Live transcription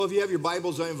Well, if you have your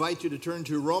Bibles, I invite you to turn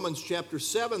to Romans chapter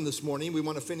 7 this morning. We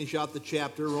want to finish out the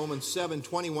chapter, Romans 7,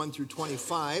 21 through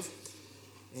 25.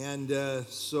 And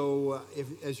as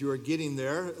you are getting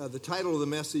there, the title of the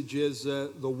message is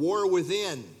The War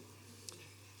Within.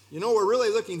 You know, we're really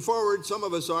looking forward, some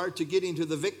of us are, to getting to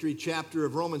the victory chapter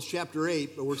of Romans chapter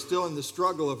 8, but we're still in the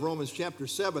struggle of Romans chapter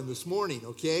 7 this morning,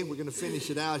 okay? We're going to finish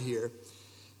it out here.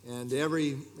 And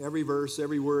every verse,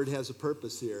 every word has a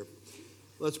purpose here.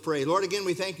 Let's pray. Lord, again,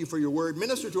 we thank you for your word.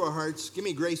 Minister to our hearts. Give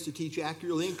me grace to teach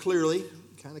accurately and clearly.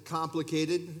 Kind of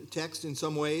complicated text in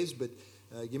some ways, but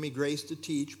give me grace to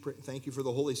teach. Thank you for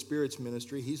the Holy Spirit's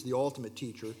ministry. He's the ultimate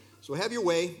teacher. So have your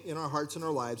way in our hearts and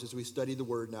our lives as we study the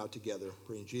word now together.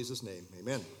 Pray in Jesus' name.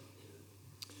 Amen.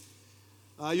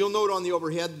 You'll note on the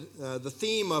overhead, the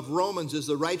theme of Romans is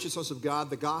the righteousness of God,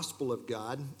 the gospel of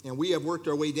God. And we have worked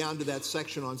our way down to that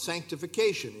section on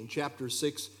sanctification in chapters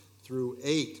 6 through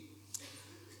 8.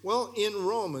 Well, in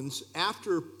Romans,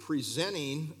 after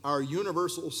presenting our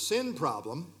universal sin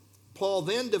problem, Paul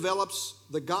then develops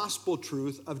the gospel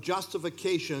truth of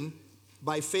justification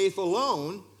by faith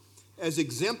alone as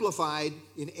exemplified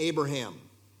in Abraham.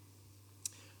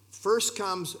 First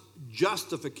comes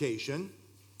justification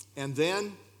and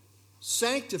then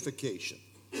sanctification.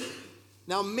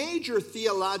 Now, major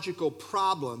theological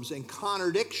problems and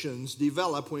contradictions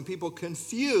develop when people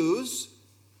confuse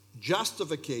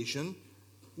justification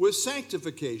with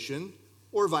sanctification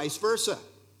or vice versa.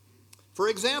 For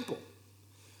example,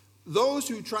 those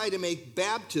who try to make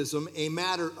baptism a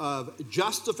matter of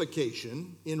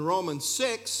justification in Romans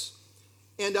 6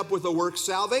 end up with a work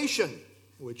salvation,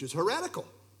 which is heretical.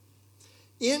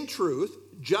 In truth,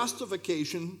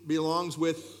 justification belongs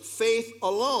with faith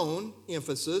alone,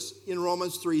 emphasis, in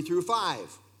Romans 3 through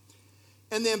 5.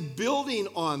 And then building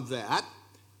on that,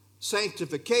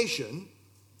 sanctification,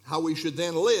 how we should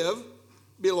then live,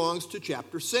 belongs to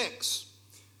chapter 6.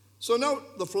 So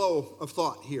note the flow of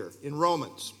thought here in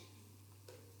Romans.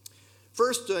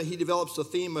 First, he develops the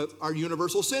theme of our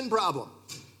universal sin problem,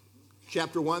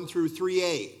 chapter 1 through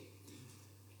 3a.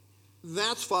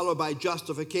 That's followed by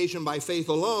justification by faith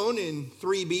alone in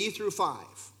 3b through 5.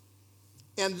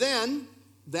 And then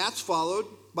that's followed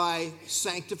by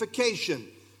sanctification.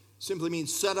 Simply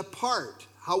means set apart,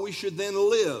 how we should then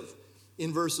live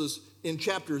in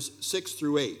chapters 6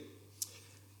 through 8.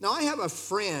 Now, I have a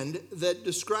friend that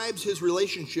describes his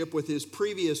relationship with his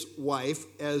previous wife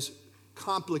as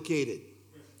complicated.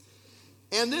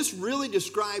 And this really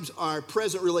describes our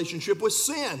present relationship with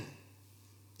sin.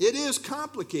 It is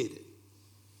complicated.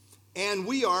 And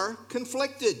we are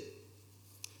conflicted.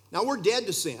 Now, we're dead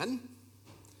to sin,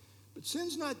 but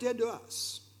sin's not dead to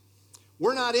us.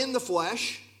 We're not in the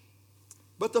flesh,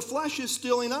 but the flesh is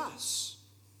still in us.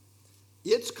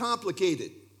 It's complicated,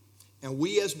 and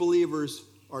we as believers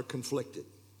are conflicted.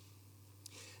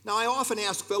 Now, I often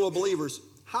ask fellow believers,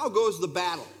 how goes the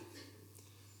battle?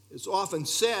 It's often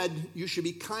said you should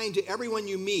be kind to everyone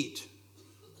you meet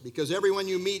because everyone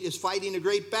you meet is fighting a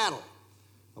great battle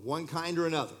of one kind or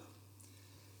another.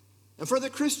 And for the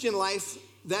Christian life,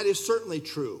 that is certainly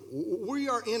true. We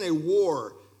are in a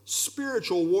war,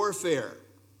 spiritual warfare.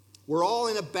 We're all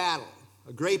in a battle,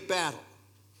 a great battle.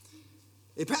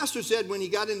 A pastor said when he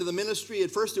got into the ministry,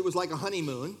 at first it was like a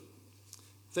honeymoon.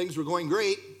 Things were going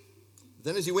great.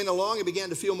 Then as he went along, it began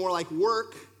to feel more like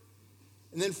work.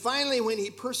 And then finally, when he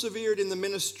persevered in the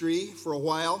ministry for a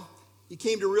while, he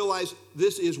came to realize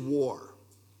this is war.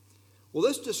 Well,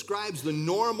 this describes the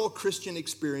normal Christian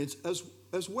experience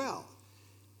as well.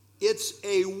 It's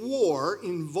a war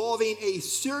involving a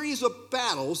series of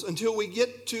battles until we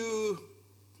get to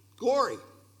glory.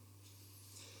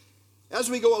 As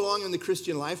we go along in the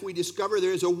Christian life, we discover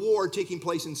there is a war taking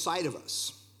place inside of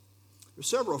us. There's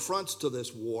several fronts to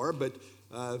this war, but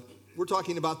we're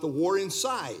talking about the war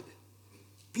inside.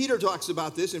 Peter talks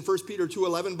about this in 1 Peter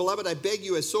 2:11. Beloved, I beg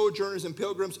you as sojourners and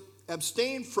pilgrims,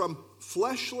 abstain from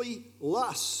fleshly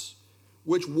lusts,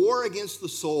 which war against the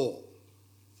soul.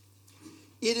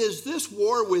 It is this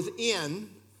war within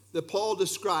that Paul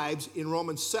describes in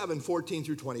Romans 7:14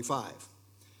 through 25.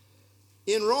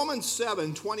 In Romans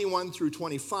 7:21 through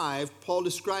 25, Paul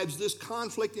describes this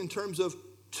conflict in terms of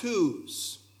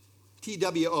twos.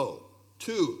 T-W-O,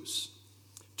 twos.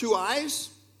 2 eyes,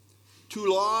 2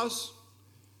 laws,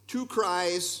 2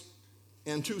 cries,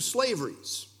 and 2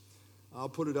 slaveries. I'll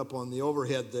put it up on the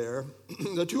overhead there.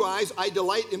 The 2 eyes, I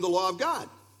delight in the law of God.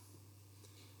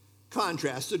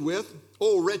 Contrasted with,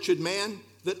 oh, wretched man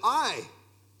that I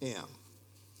am.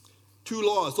 2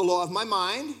 laws, the law of my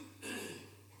mind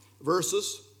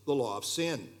versus the law of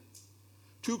sin.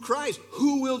 2 cries,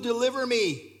 who will deliver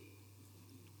me?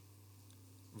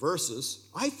 Versus,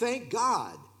 I thank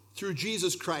God through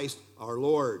Jesus Christ our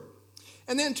Lord.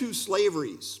 And then two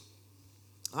slaveries.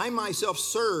 I myself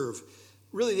serve,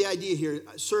 really the idea here,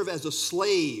 serve as a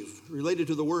slave, related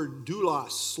to the word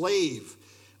doulos, slave.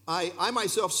 I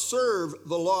myself serve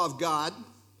the law of God,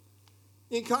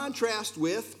 in contrast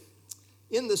with,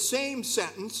 in the same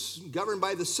sentence, governed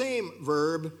by the same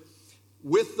verb,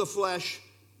 with the flesh,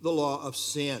 the law of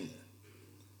sin.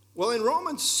 Well, in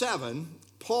Romans 7,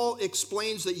 Paul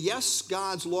explains that yes,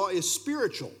 God's law is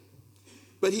spiritual,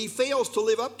 but he fails to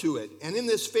live up to it. And in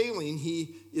this failing,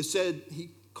 he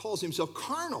calls himself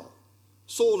carnal,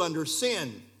 sold under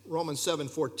sin, Romans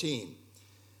 7:14.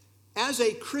 As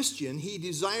a Christian, he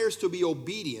desires to be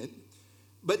obedient,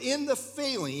 but in the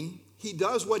failing, he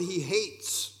does what he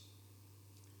hates.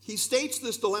 He states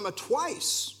this dilemma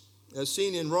twice, as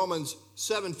seen in Romans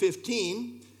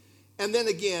 7:15, and then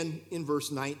again in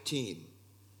verse 19.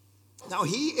 Now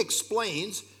he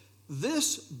explains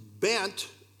this bent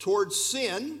towards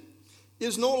sin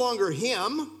is no longer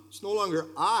him, it's no longer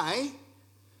I,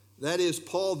 that is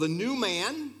Paul, the new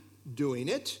man, doing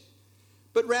it,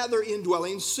 but rather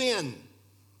indwelling sin,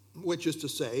 which is to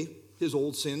say, his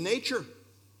old sin nature.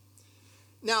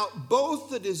 Now, both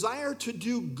the desire to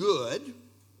do good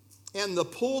and the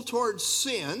pull towards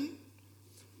sin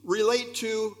relate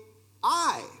to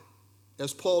I,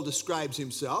 as Paul describes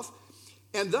himself,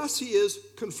 and thus he is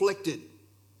conflicted.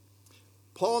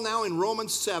 Paul now in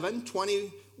Romans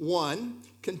 7:21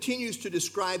 continues to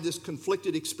describe this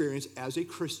conflicted experience as a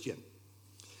Christian.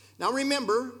 Now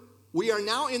remember, we are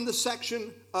now in the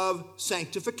section of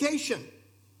sanctification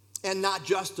and not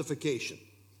justification.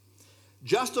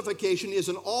 Justification is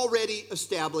an already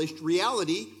established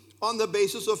reality on the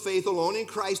basis of faith alone in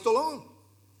Christ alone.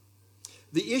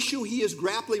 The issue he is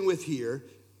grappling with here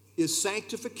is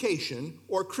sanctification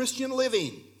or Christian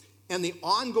living and the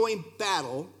ongoing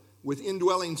battle with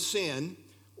indwelling sin,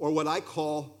 or what I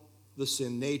call the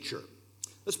sin nature.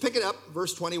 Let's pick it up,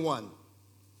 verse 21.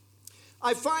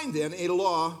 I find then a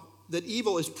law that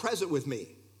evil is present with me,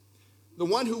 the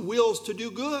one who wills to do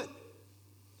good.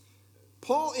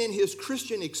 Paul, in his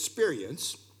Christian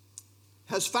experience,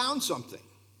 has found something.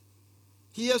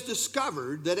 He has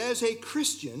discovered that as a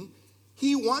Christian,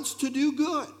 he wants to do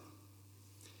good.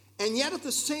 And yet at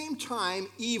the same time,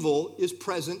 evil is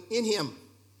present in him.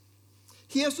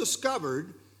 He has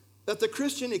discovered that the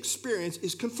Christian experience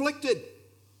is conflicted.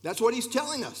 That's what he's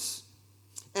telling us.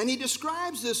 And he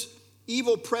describes this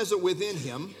evil present within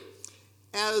him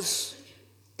as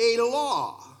a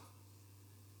law.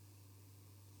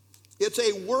 It's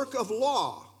a work of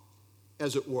law,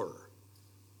 as it were.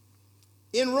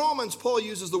 In Romans, Paul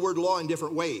uses the word law in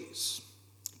different ways.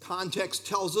 Context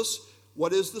tells us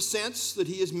what is the sense that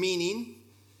he is meaning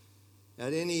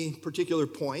at any particular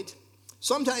point.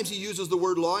 Sometimes he uses the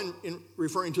word law in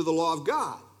referring to the law of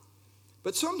God,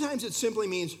 but sometimes it simply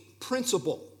means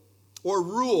principle or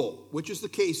rule, which is the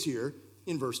case here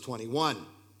in verse 21.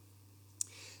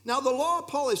 Now, the law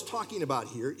Paul is talking about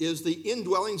here is the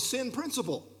indwelling sin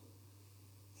principle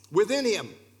within him.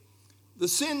 The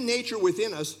sin nature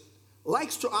within us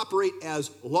likes to operate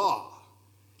as law.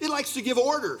 It likes to give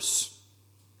orders.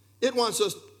 It wants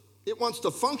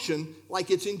to function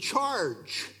like it's in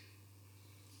charge.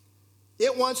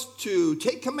 It wants to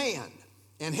take command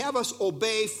and have us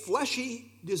obey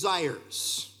fleshy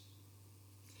desires.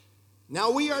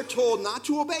 Now we are told not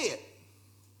to obey it,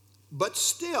 but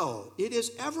still it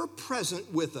is ever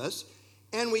present with us,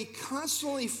 and we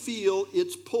constantly feel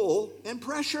its pull and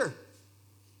pressure.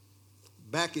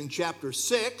 Back in chapter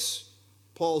 6,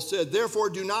 Paul said,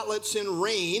 therefore do not let sin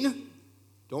reign.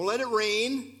 Don't let it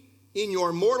reign in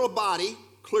your mortal body,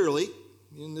 clearly,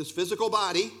 in this physical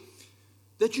body,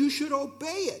 that you should obey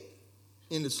it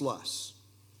in its lusts.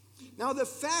 Now, the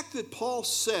fact that Paul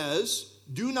says,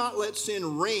 do not let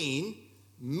sin reign,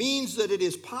 means that it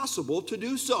is possible to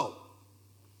do so.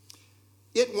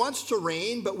 It wants to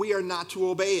reign, but we are not to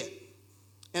obey it.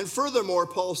 And furthermore,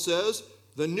 Paul says,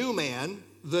 the new man,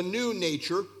 the new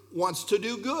nature, wants to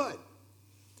do good.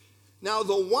 Now,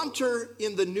 the wanter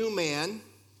in the new man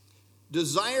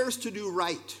desires to do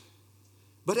right,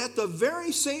 but at the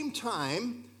very same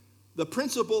time, the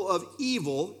principle of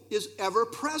evil is ever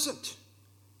present.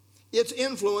 Its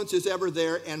influence is ever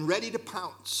there and ready to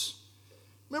pounce.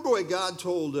 Remember what God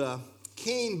told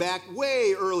Cain back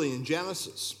way early in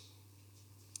Genesis.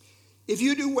 If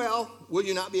you do well, will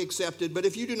you not be accepted? But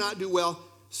if you do not do well,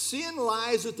 sin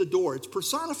lies at the door. It's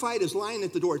personified as lying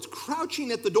at the door. It's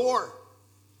crouching at the door.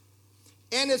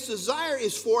 And its desire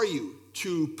is for you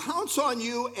to pounce on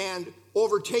you and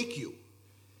overtake you.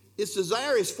 Its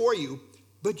desire is for you,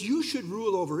 but you should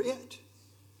rule over it.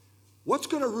 What's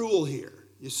going to rule here?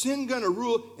 Is sin going to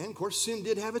rule? And of course, sin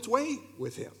did have its way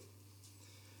with him.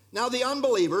 Now, the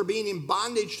unbeliever, being in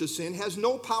bondage to sin, has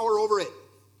no power over it.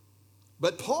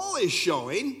 But Paul is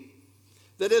showing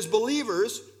that as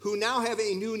believers who now have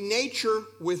a new nature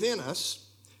within us,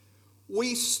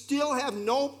 we still have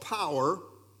no power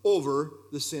over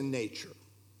the sin nature.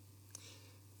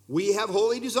 We have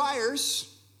holy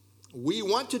desires. We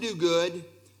want to do good,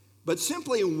 but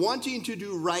simply wanting to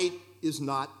do right is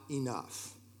not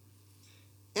enough.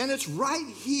 And it's right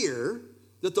here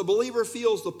that the believer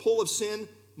feels the pull of sin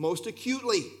most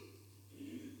acutely.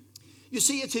 You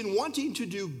see, it's in wanting to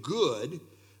do good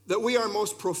that we are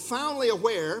most profoundly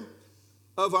aware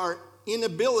of our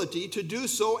inability to do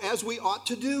so as we ought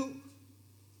to do.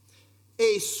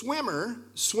 A swimmer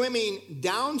swimming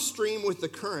downstream with the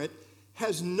current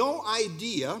has no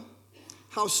idea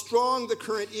how strong the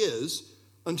current is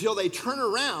until they turn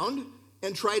around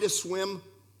and try to swim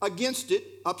against it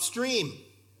upstream.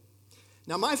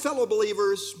 Now, my fellow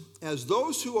believers, as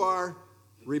those who are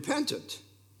repentant,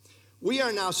 we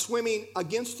are now swimming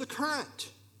against the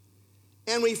current,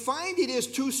 and we find it is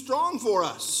too strong for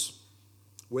us.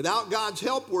 Without God's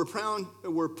help, we're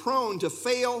prone to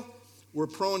fail, we're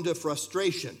prone to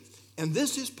frustration. And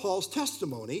this is Paul's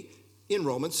testimony in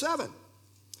Romans 7.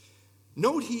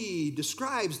 Note he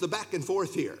describes the back and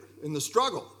forth here in the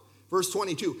struggle. Verse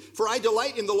 22, "For I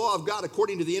delight in the law of God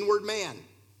according to the inward man."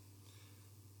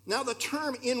 Now, the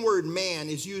term inward man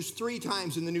is used 3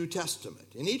 times in the New Testament,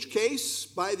 in each case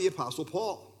by the Apostle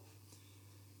Paul.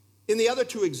 In the other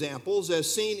 2 examples,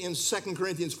 as seen in 2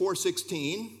 Corinthians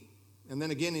 4:16, and then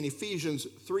again in Ephesians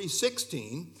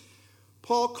 3:16,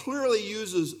 Paul clearly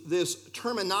uses this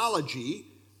terminology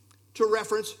to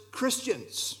reference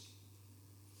Christians.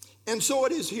 And so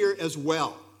it is here as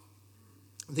well.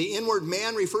 The inward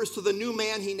man refers to the new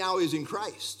man he now is in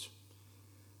Christ.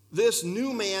 This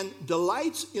new man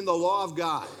delights in the law of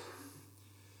God.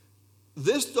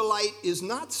 This delight is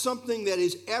not something that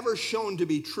is ever shown to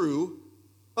be true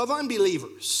of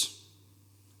unbelievers.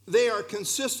 They are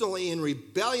consistently in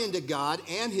rebellion to God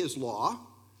and his law.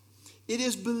 It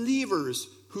is believers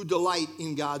who delight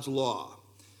in God's law.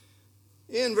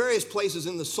 In various places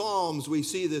in the Psalms, we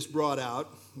see this brought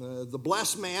out. The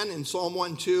blessed man in Psalm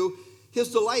 1:2, his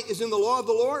delight is in the law of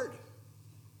the Lord.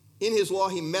 In his law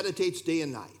he meditates day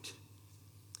and night.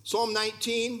 Psalm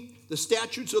 19, the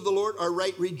statutes of the Lord are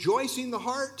right, rejoicing the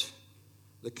heart.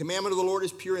 The commandment of the Lord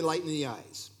is pure, enlightening the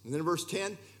eyes. And then verse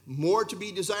 10, more to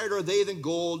be desired are they than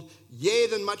gold, yea,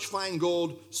 than much fine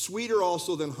gold, sweeter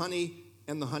also than honey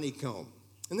and the honeycomb.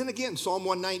 And then again, Psalm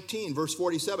 119, verse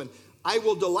 47, I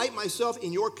will delight myself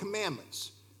in your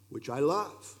commandments, which I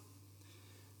love.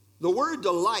 The word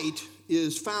delight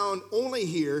is found only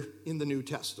here in the New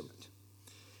Testament.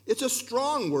 It's a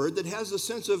strong word that has the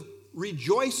sense of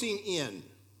rejoicing in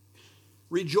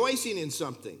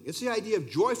something. It's the idea of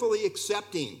joyfully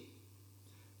accepting.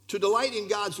 To delight in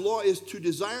God's law is to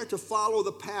desire to follow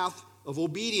the path of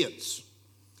obedience.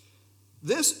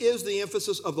 This is the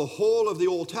emphasis of the whole of the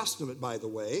Old Testament, by the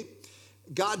way.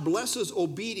 God blesses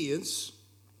obedience,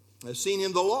 as seen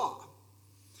in the law,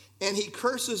 and he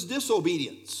curses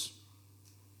disobedience.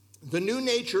 The new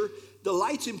nature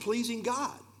delights in pleasing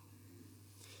God.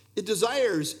 It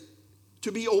desires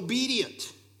to be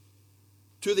obedient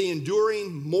to the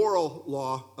enduring moral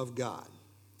law of God.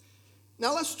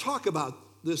 Now let's talk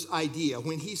about this idea.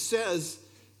 When he says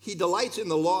he delights in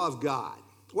the law of God,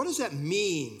 what does that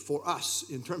mean for us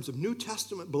in terms of New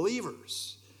Testament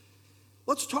believers?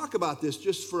 Let's talk about this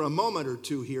just for a moment or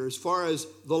two here as far as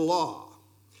the law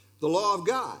of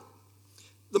God.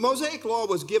 The Mosaic law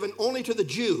was given only to the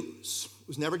Jews. It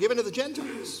was never given to the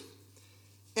Gentiles.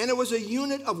 And it was a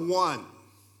unit of 1.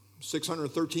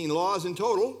 613 laws in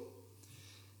total.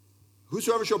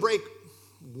 Whosoever shall break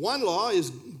one law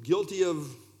is guilty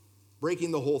of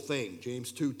breaking the whole thing,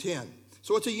 James 2:10.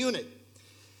 So it's a unit.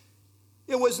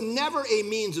 It was never a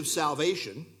means of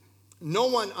salvation. No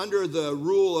one under the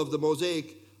rule of the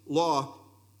Mosaic law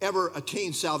ever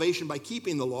attained salvation by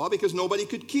keeping the law because nobody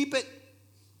could keep it.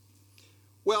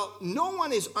 Well, no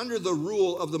one is under the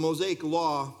rule of the Mosaic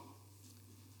law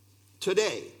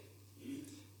today.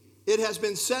 It has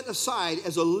been set aside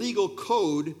as a legal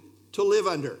code to live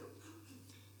under.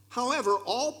 However,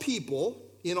 all people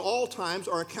in all times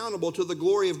are accountable to the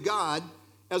glory of God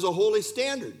as a holy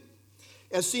standard.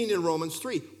 As seen in Romans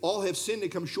 3, all have sinned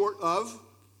and come short of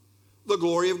the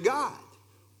glory of God.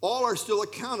 All are still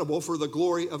accountable for the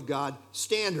glory of God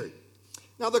standard.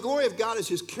 Now, the glory of God is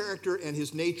his character and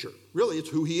his nature. Really, it's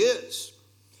who he is.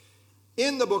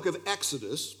 In the book of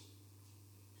Exodus,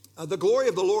 the glory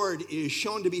of the Lord is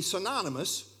shown to be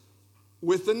synonymous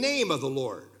with the name of the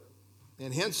Lord.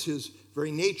 and hence his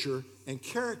very nature and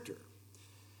character.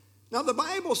 Now, the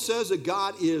Bible says that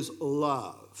God is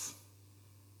love.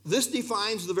 This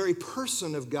defines the very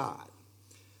person of God.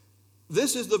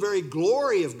 This is the very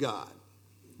glory of God.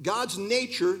 God's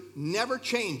nature never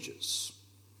changes.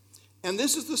 And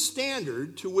this is the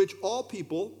standard to which all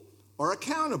people are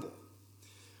accountable.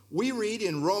 We read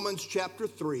in Romans chapter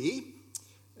 3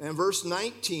 and verse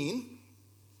 19,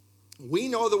 we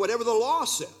know that whatever the law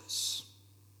says,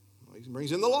 he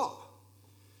brings in the law.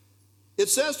 It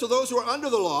says to those who are under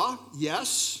the law,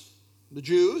 yes, the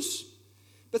Jews,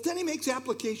 but then he makes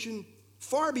application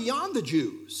far beyond the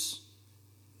Jews.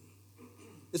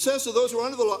 It says to those who are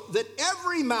under the law that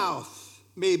every mouth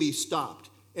may be stopped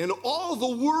and all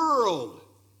the world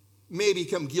may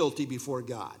become guilty before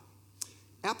God.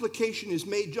 Application is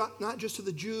made not just to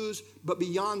the Jews, but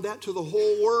beyond that to the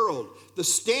whole world. The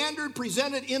standard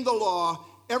presented in the law,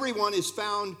 everyone is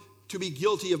found to be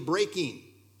guilty of breaking.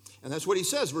 And that's what he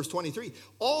says, verse 23.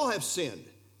 All have sinned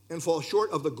and fall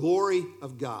short of the glory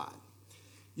of God.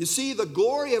 You see, the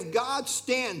glory of God's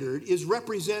standard is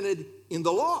represented in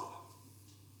the law.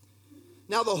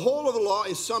 Now, the whole of the law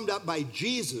is summed up by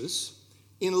Jesus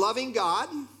in loving God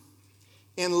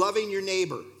and loving your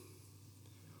neighbor.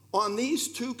 On these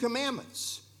two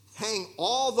commandments hang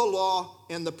all the law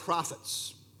and the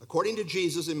prophets, according to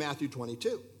Jesus in Matthew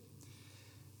 22.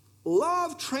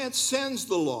 Love transcends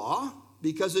the law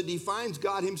because it defines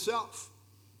God himself.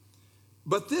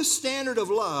 But this standard of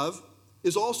love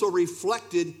is also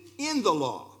reflected in the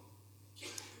law.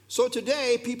 So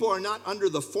today, people are not under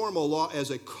the formal law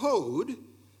as a code,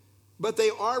 but they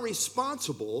are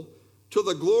responsible to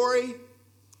the glory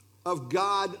of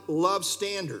God love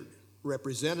standard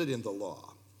represented in the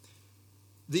law.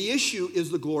 The issue is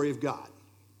the glory of God.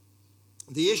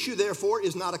 The issue, therefore,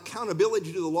 is not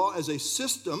accountability to the law as a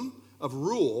system of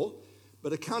rule,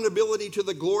 but accountability to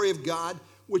the glory of God,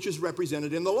 which is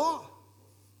represented in the law.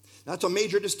 That's a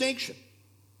major distinction.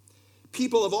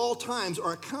 People of all times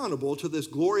are accountable to this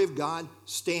glory of God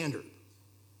standard.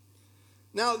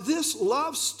 Now, this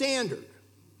love standard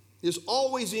is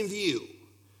always in view,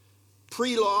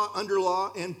 pre-law, under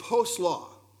law, and post-law.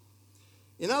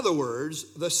 In other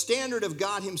words, the standard of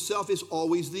God himself is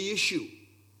always the issue.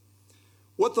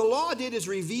 What the law did is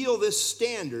reveal this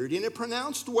standard in a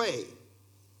pronounced way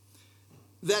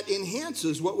that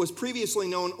enhances what was previously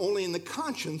known only in the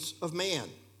conscience of man.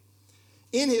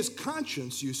 In his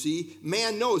conscience, you see,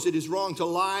 man knows it is wrong to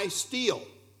lie, steal,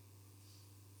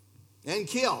 and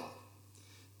kill.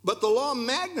 But the law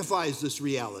magnifies this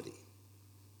reality.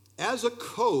 As a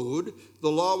code,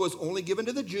 the law was only given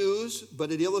to the Jews,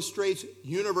 but it illustrates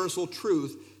universal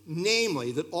truth,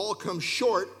 namely that all come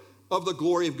short of the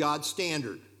glory of God's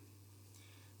standard.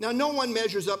 Now, no one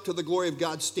measures up to the glory of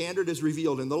God's standard as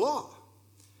revealed in the law.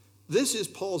 This is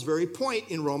Paul's very point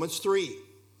in Romans 3.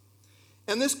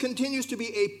 And this continues to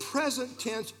be a present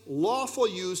tense lawful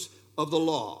use of the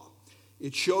law.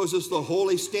 It shows us the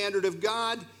holy standard of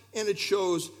God, and it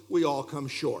shows we all come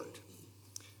short.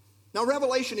 Now,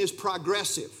 revelation is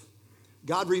progressive.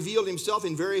 God revealed himself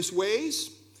in various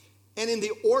ways and in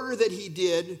the order that he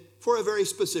did for a very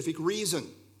specific reason.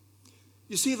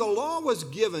 You see, the law was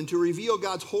given to reveal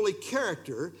God's holy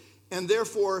character and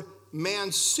therefore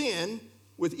man's sin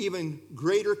with even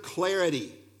greater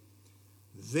clarity.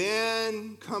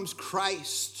 Then comes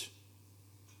Christ,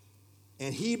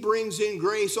 and he brings in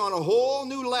grace on a whole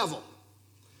new level.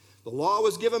 The law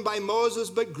was given by Moses,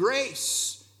 but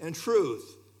grace and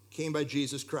truth came by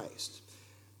Jesus Christ.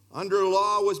 Under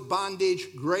law was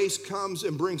bondage. Grace comes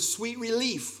and brings sweet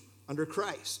relief under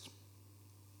Christ.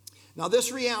 Now,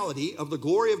 this reality of the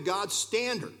glory of God's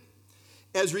standard,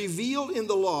 as revealed in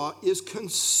the law, is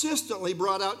consistently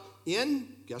brought out in,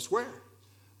 guess where?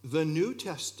 The New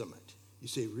Testament. You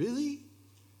say, really?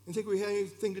 You think we have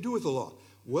anything to do with the law?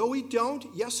 Well, we don't.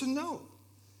 Yes and no.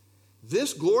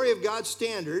 This glory of God's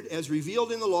standard, as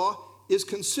revealed in the law, is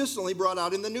consistently brought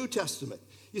out in the New Testament.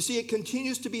 You see, it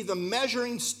continues to be the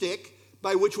measuring stick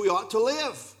by which we ought to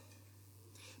live.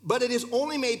 But it is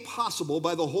only made possible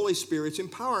by the Holy Spirit's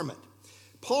empowerment.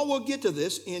 Paul will get to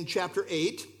this in chapter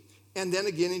 8 and then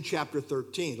again in chapter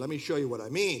 13. Let me show you what I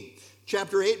mean.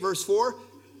 Chapter 8, verse 4,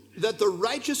 that the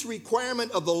righteous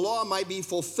requirement of the law might be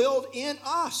fulfilled in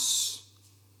us,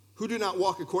 who do not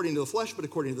walk according to the flesh, but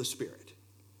according to the Spirit.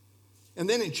 And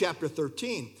then in chapter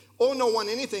 13, owe no one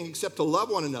anything except to love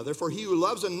one another, for he who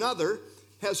loves another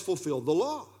has fulfilled the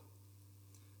law.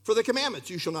 For the commandments,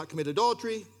 you shall not commit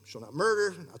adultery, shall not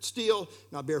murder, not steal,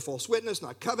 not bear false witness,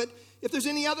 not covet. If there's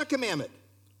any other commandment,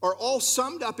 are all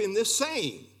summed up in this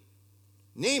saying,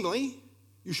 namely,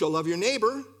 you shall love your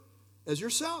neighbor as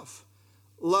yourself.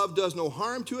 love does no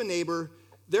harm to a neighbor.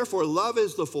 Therefore, love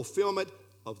is the fulfillment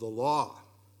of the law.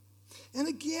 And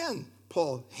again,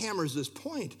 Paul hammers this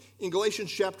point in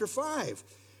Galatians chapter 5.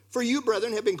 For you,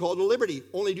 brethren, have been called to liberty.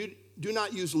 Only do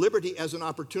not use liberty as an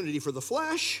opportunity for the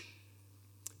flesh,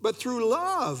 but through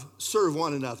love serve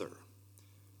one another.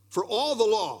 For all the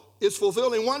law is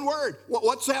fulfilled in one word.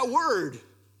 What's that word?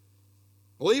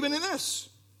 Well, even in this,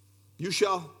 you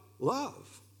shall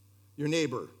love your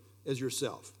neighbor as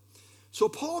yourself. So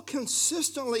Paul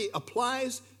consistently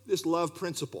applies this love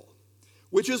principle,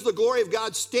 which is the glory of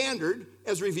God's standard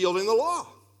as revealed in the law.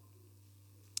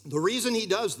 The reason he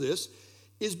does this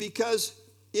is because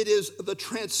it is the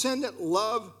transcendent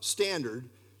love standard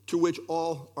to which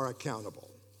all are accountable.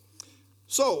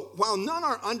 So, while none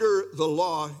are under the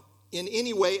law in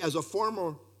any way as a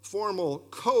formal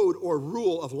code or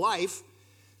rule of life,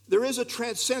 there is a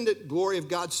transcendent glory of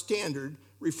God's standard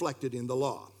reflected in the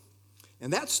law.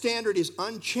 And that standard is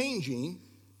unchanging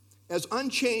as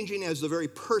the very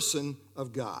person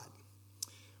of God.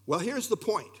 Well, here's the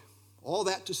point. All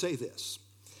that to say this.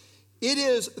 It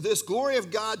is this glory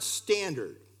of God's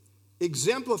standard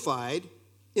exemplified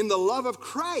in the love of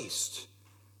Christ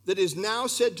that is now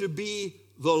said to be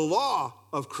the law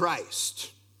of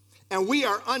Christ. And we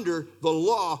are under the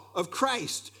law of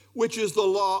Christ, which is the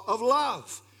law of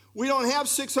love. We don't have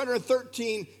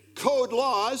 613 code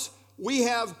laws. We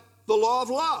have the law of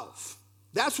love.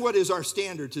 That's what is our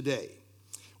standard today.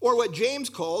 Or what James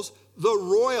calls the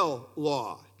royal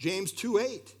law, James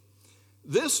 2:8.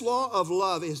 This law of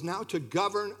love is now to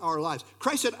govern our lives.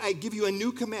 Christ said, I give you a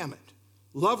new commandment.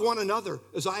 Love one another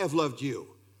as I have loved you.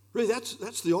 Really,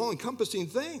 that's the all-encompassing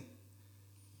thing.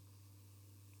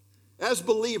 As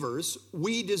believers,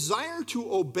 we desire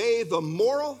to obey the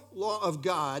moral law of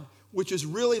God, which is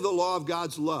really the law of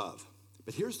God's love.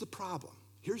 But here's the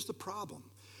problem.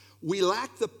 We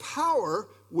lack the power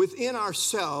within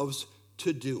ourselves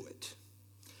to do it.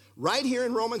 Right here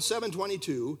in Romans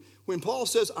 7:22, when Paul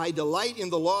says, I delight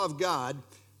in the law of God,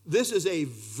 this is a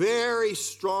very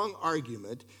strong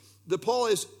argument that Paul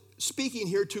is speaking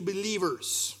here to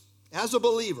believers. As a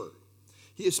believer,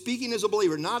 he is speaking as a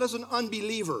believer, not as an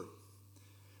unbeliever.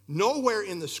 Nowhere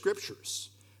in the scriptures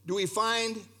do we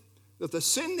find that the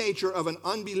sin nature of an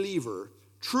unbeliever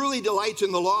truly delights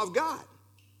in the law of God.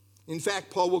 In fact,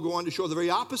 Paul will go on to show the very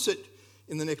opposite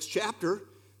in the next chapter,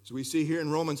 as we see here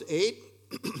in Romans 8.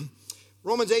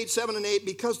 Romans 8, 7 and 8,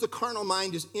 because the carnal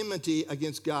mind is enmity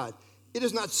against God. It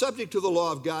is not subject to the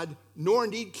law of God, nor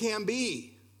indeed can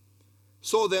be.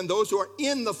 So then, those who are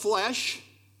in the flesh,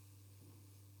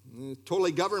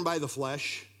 totally governed by the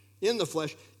flesh, in the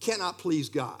flesh, cannot please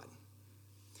God.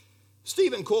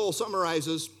 Stephen Cole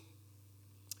summarizes,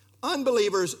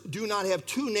 unbelievers do not have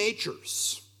two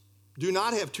natures.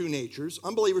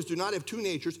 Unbelievers do not have two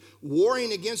natures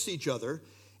warring against each other,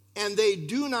 and they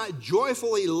do not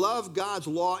joyfully love God's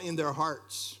law in their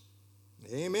hearts.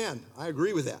 Amen. I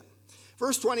agree with that.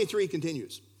 Verse 23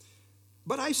 continues.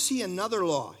 But I see another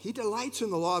law. He delights in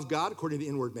the law of God according to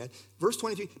the inward man. Verse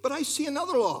 23, but I see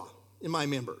another law in my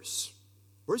members.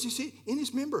 Where does he see it? In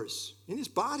his members, in his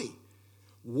body.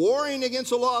 Warring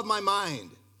against the law of my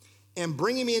mind and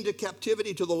bringing me into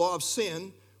captivity to the law of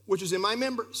sin, which is in my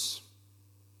members.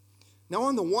 Now,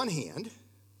 on the one hand,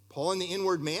 Paul in the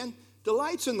inward man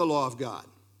delights in the law of God.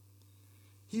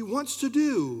 He wants to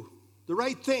do the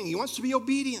right thing. He wants to be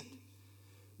obedient.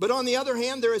 But on the other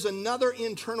hand, there is another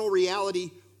internal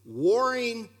reality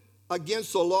warring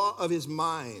against the law of his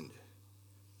mind,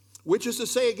 which is to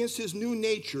say against his new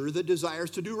nature that desires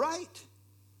to do right.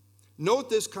 Note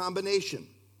this combination,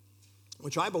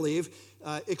 which I believe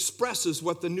expresses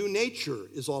what the new nature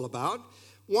is all about.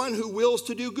 One who wills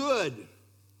to do good.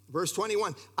 Verse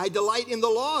 21, I delight in the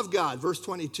law of God. Verse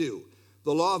 22,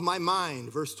 the law of my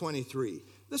mind. Verse 23.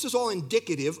 This is all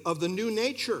indicative of the new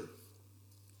nature.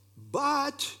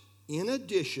 But in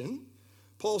addition,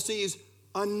 Paul sees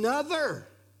another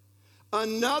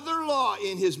law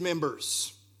in his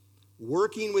members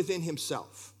working within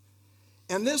himself.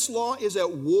 And this law is at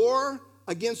war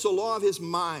against the law of his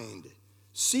mind,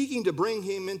 seeking to bring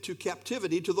him into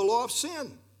captivity to the law of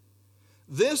sin.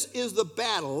 This is the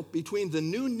battle between the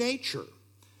new nature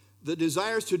that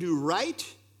desires to do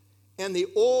right and the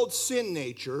old sin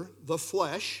nature, the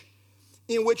flesh,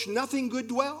 in which nothing good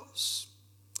dwells.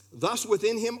 Thus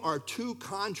within him are two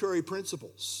contrary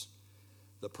principles.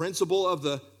 The principle of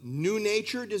the new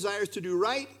nature desires to do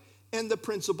right, and the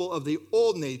principle of the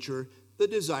old nature that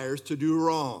desires to do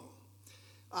wrong.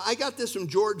 I got this from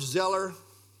George Zeller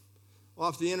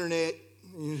off the internet.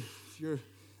 If you're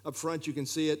up front, you can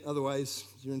see it. Otherwise,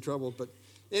 you're in trouble. But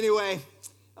anyway,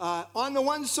 on the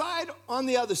one side, on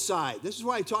the other side. This is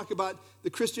why I talk about the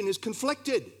Christian is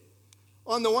conflicted.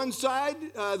 On the one side,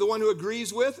 the one who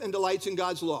agrees with and delights in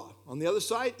God's law. On the other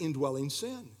side, indwelling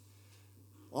sin.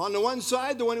 On the one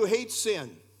side, the one who hates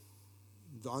sin.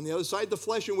 On the other side, the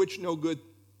flesh in which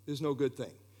is no good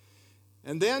thing.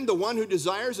 And then the one who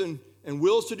desires and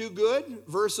wills to do good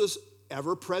versus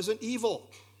ever-present evil.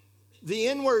 The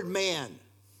inward man,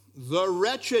 the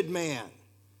wretched man,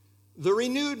 the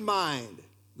renewed mind,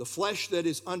 the flesh that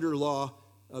is under law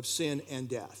of sin and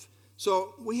death.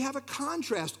 So we have a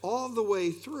contrast all the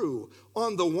way through,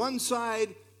 on the one side,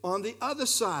 on the other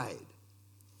side.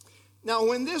 Now,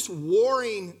 when this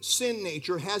warring sin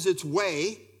nature has its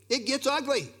way, it gets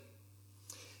ugly.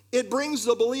 It brings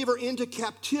the believer into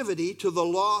captivity to the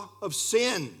law of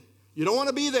sin. You don't want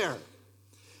to be there.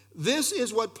 This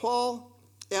is what Paul,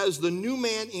 as the new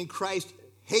man in Christ,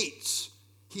 hates.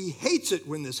 He hates it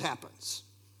when this happens.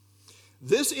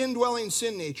 This indwelling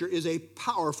sin nature is a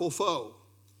powerful foe.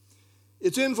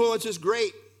 Its influence is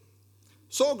great.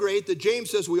 So great that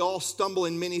James says we all stumble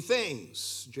in many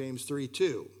things. James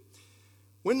 3:2.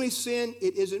 When we sin,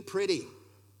 it isn't pretty.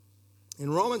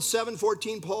 In Romans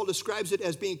 7:14, Paul describes it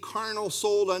as being carnal,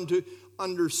 sold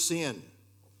under sin.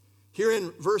 Here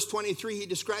in verse 23, he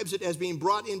describes it as being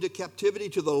brought into captivity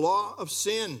to the law of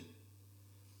sin.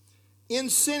 In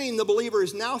sinning, the believer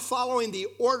is now following the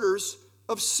orders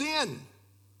of sin,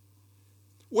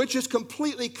 which is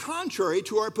completely contrary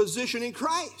to our position in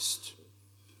Christ.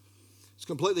 It's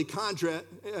completely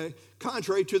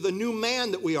contrary to the new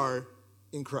man that we are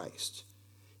in Christ.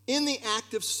 In the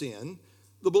act of sin,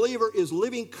 the believer is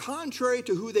living contrary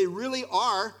to who they really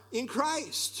are in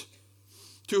Christ,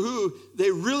 to who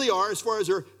they really are as far as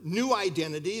their new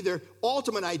identity, their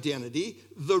ultimate identity,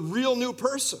 the real new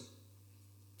person.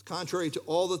 It's contrary to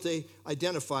all that they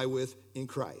identify with in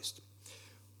Christ.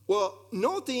 Well,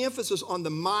 note the emphasis on the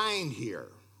mind here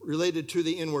related to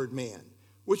the inward man,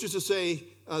 which is to say,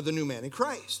 the new man in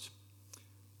Christ.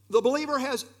 The believer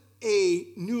has a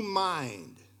new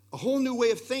mind, a whole new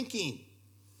way of thinking.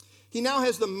 He now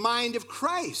has the mind of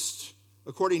Christ,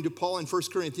 according to Paul in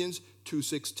 1 Corinthians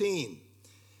 2:16.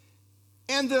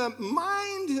 And the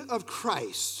mind of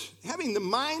Christ, having the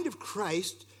mind of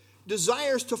Christ,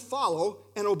 desires to follow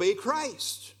and obey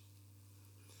Christ.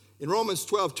 In Romans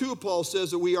 12:2, Paul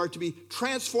says that we are to be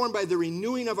transformed by the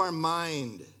renewing of our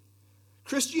mind.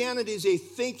 Christianity is a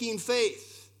thinking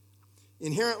faith,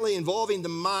 inherently involving the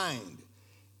mind.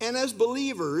 And as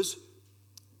believers,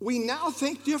 we now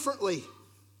think differently.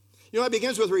 You know, it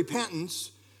begins with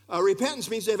repentance. Repentance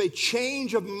means to have a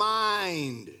change of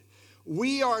mind.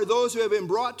 We are those who have been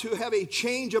brought to have a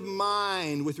change of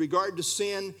mind with regard to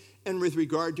sin and with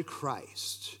regard to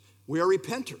Christ. We are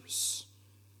repenters.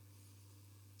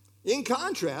 In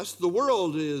contrast, the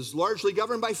world is largely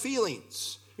governed by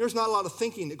feelings. There's not a lot of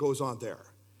thinking that goes on there.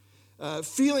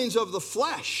 Feelings of the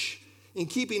flesh, in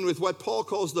keeping with what Paul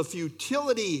calls the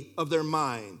futility of their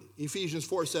mind, Ephesians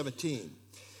 4:17.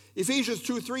 Ephesians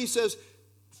 2:3 says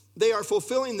they are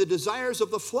fulfilling the desires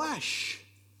of the flesh.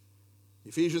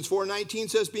 Ephesians 4:19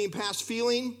 says, being past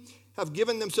feeling, have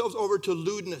given themselves over to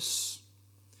lewdness.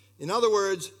 In other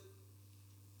words,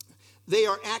 they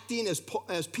are acting,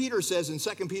 as Peter says in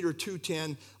 2 Peter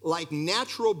 2:10, like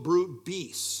natural brute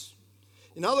beasts.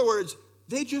 In other words,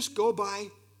 they just go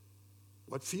by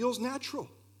what feels natural,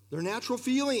 their natural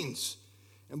feelings.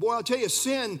 And boy, I'll tell you,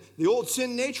 sin, the old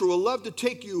sin nature will love to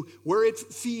take you where it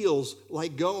feels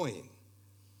like going.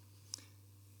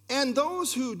 And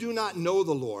those who do not know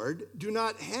the Lord do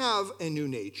not have a new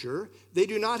nature. They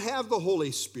do not have the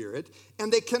Holy Spirit, and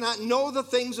they cannot know the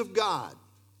things of God.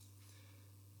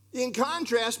 In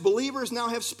contrast, believers now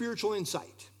have spiritual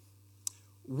insight.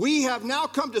 We have now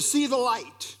come to see the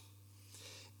light,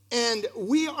 and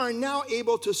we are now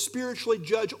able to spiritually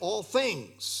judge all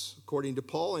things, according to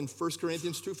Paul in 1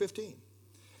 Corinthians 2:15.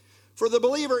 For the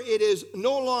believer, it is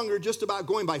no longer just about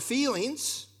going by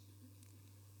feelings.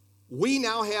 We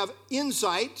now have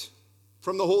insight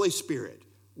from the Holy Spirit.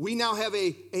 We now have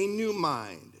a new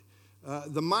mind,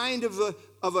 the mind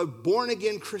of a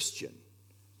born-again Christian.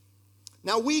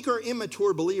 Now, weak or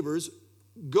immature believers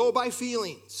go by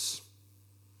feelings.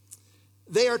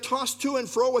 They are tossed to and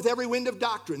fro with every wind of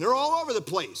doctrine. They're all over the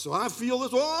place. So I feel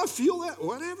this, well, I feel that,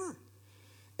 whatever.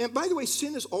 And by the way,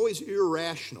 sin is always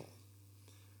irrational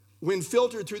when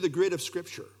filtered through the grid of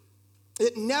Scripture.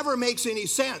 It never makes any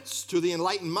sense to the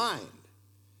enlightened mind.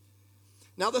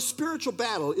 Now, the spiritual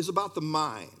battle is about the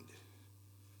mind.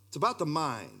 It's about the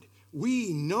mind.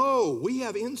 We know, we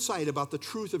have insight about the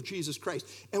truth of Jesus Christ,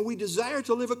 and we desire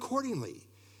to live accordingly.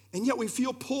 And yet we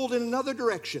feel pulled in another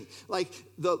direction. Like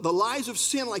the lies of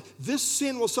sin, like this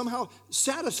sin will somehow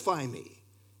satisfy me.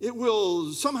 It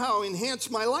will somehow enhance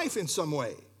my life in some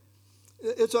way.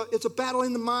 It's a battle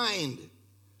in the mind.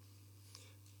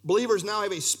 Believers now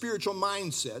have a spiritual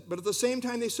mindset, but at the same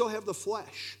time they still have the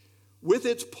flesh with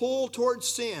its pull towards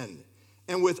sin.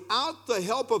 And without the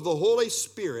help of the Holy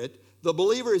Spirit, the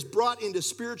believer is brought into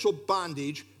spiritual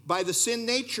bondage by the sin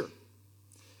nature.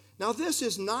 Now, this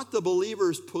is not the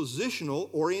believer's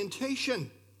positional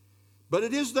orientation, but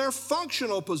it is their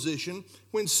functional position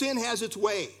when sin has its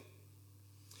way.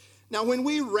 Now, when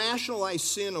we rationalize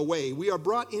sin away, we are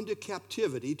brought into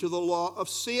captivity to the law of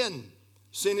sin.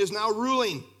 Sin is now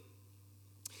ruling,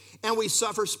 and we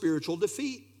suffer spiritual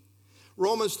defeat.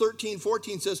 Romans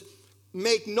 13:14 says,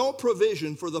 make no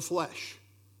provision for the flesh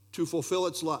to fulfill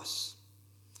its lusts.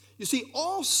 You see,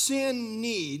 all sin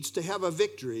needs to have a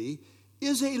victory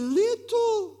is a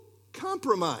little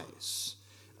compromise.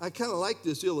 I kind of like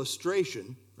this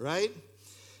illustration, right?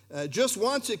 Just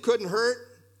once it couldn't hurt,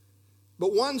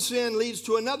 but one sin leads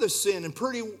to another sin, and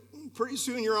pretty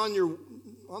soon you're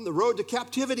on the road to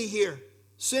captivity here.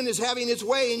 Sin is having its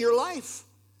way in your life.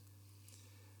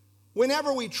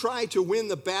 Whenever we try to win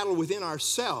the battle within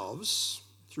ourselves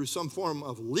through some form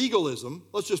of legalism,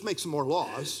 let's just make some more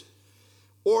laws,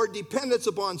 or dependence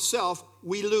upon self,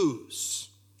 we lose.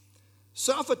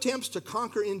 Self attempts to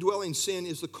conquer indwelling sin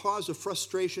is the cause of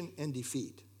frustration and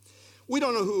defeat. We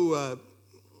don't know who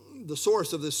the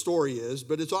source of this story is,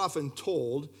 but it's often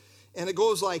told, and it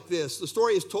goes like this. The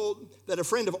story is told that a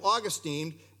friend of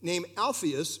Augustine named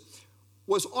Alphaeus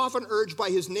was often urged by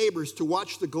his neighbors to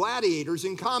watch the gladiators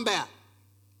in combat.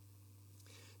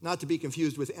 Not to be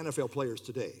confused with NFL players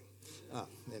today.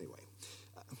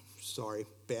 Sorry,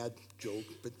 bad joke,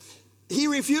 but he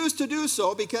refused to do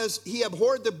so because he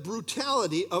abhorred the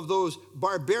brutality of those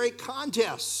barbaric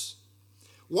contests.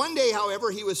 One day,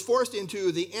 however, he was forced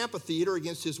into the amphitheater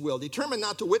against his will. Determined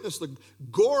not to witness the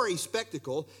gory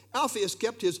spectacle, Alphaeus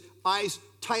kept his eyes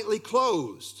tightly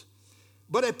closed.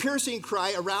 But a piercing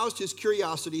cry aroused his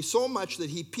curiosity so much that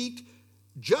he peeked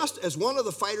just as one of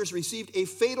the fighters received a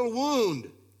fatal wound.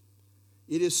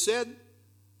 It is said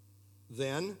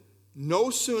then, no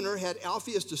sooner had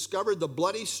Alphaeus discovered the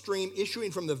bloody stream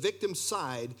issuing from the victim's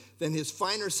side than his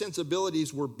finer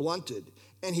sensibilities were blunted,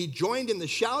 and he joined in the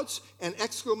shouts and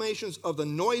exclamations of the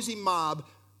noisy mob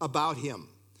about him.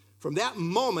 From that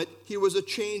moment, he was a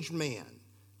changed man,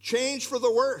 changed for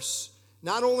the worse,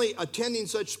 not only attending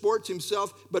such sports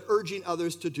himself, but urging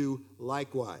others to do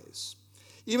likewise.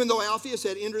 Even though Alphaeus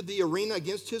had entered the arena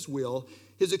against his will,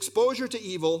 his exposure to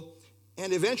evil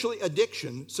and eventually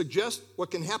addiction suggest what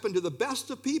can happen to the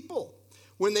best of people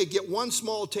when they get one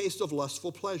small taste of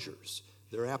lustful pleasures.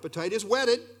 Their appetite is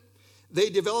whetted. They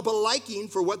develop a liking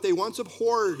for what they once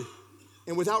abhorred,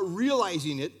 and without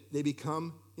realizing it, they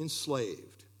become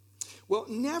enslaved. Well,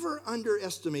 never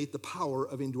underestimate the power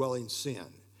of indwelling sin.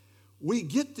 We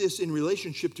get this in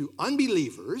relationship to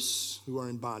unbelievers who are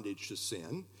in bondage to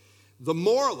sin. The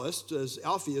moralist, as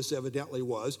Alphaeus evidently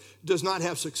was, does not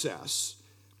have success.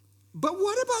 But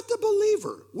what about the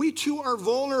believer? We too are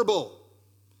vulnerable.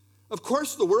 Of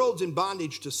course, the world's in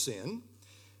bondage to sin,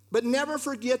 but never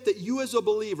forget that you as a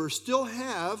believer still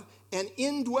have an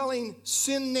indwelling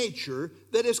sin nature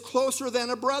that is closer than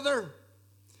a brother.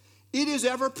 It is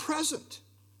ever present.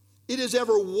 It is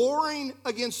ever warring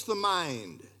against the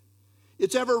mind.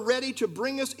 It's ever ready to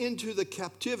bring us into the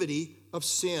captivity of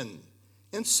sin.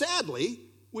 And sadly,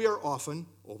 we are often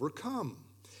overcome.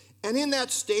 And in that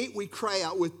state, we cry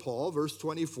out with Paul, verse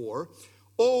 24,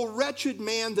 "O wretched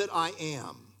man that I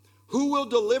am, who will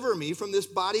deliver me from this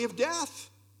body of death?"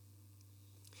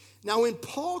 Now, when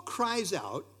Paul cries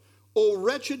out, "O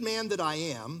wretched man that I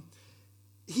am,"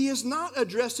 he is not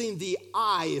addressing the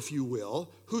I, if you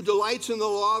will, who delights in the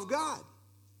law of God,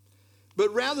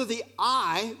 but rather the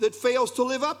I that fails to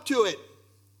live up to it.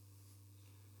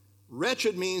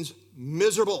 Wretched means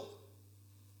miserable.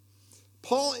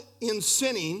 Paul, in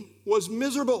sinning, was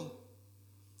miserable.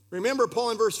 Remember, Paul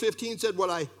in verse 15 said,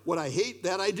 what I hate,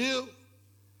 that I do.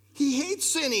 He hates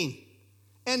sinning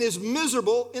and is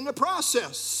miserable in the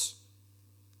process.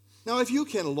 Now, if you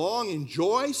can long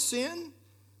enjoy sin,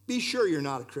 be sure you're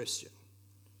not a Christian.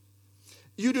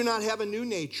 You do not have a new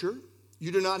nature.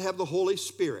 You do not have the Holy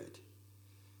Spirit.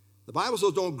 The Bible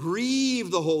says, don't grieve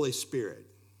the Holy Spirit,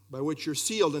 by which you're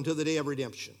sealed until the day of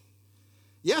redemption.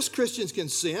 Yes, Christians can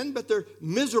sin, but they're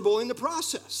miserable in the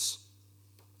process.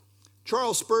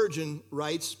 Charles Spurgeon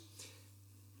writes,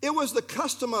 "It was the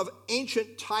custom of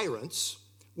ancient tyrants,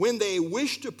 when they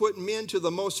wished to put men to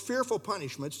the most fearful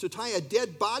punishments, to tie a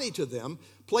dead body to them,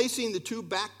 placing the two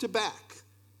back to back.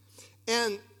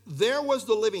 And there was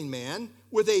the living man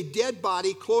with a dead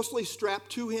body closely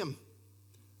strapped to him,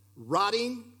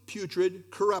 rotting,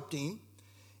 putrid, corrupting.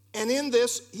 And in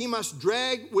this he must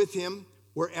drag with him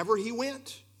wherever he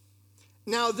went.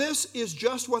 Now this is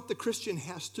just what the Christian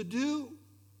has to do.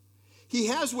 He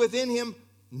has within him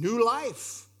new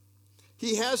life.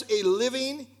 He has a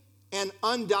living and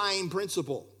undying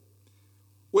principle,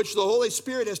 which the Holy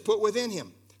Spirit has put within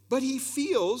him. But he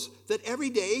feels that every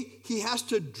day he has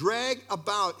to drag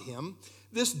about him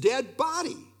this dead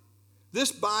body,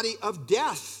 this body of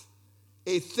death,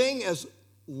 a thing as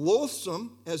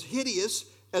loathsome, as hideous,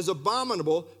 as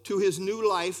abominable to his new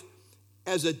life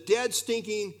as a dead,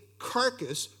 stinking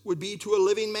carcass would be to a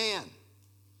living man.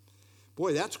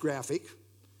 Boy, that's graphic.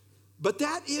 But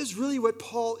that is really what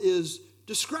Paul is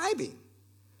describing.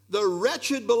 The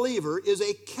wretched believer is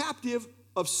a captive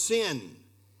of sin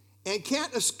and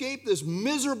can't escape this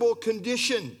miserable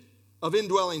condition of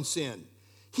indwelling sin.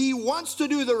 He wants to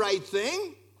do the right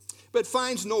thing, but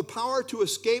finds no power to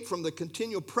escape from the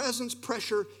continual presence,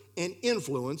 pressure, and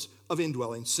influence of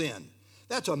indwelling sin.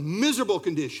 That's a miserable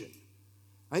condition.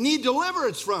 I need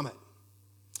deliverance from it.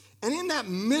 And in that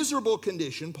miserable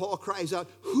condition, Paul cries out,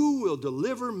 "Who will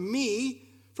deliver me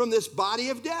from this body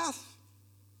of death?"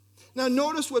 Now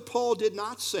notice what Paul did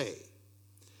not say.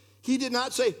 He did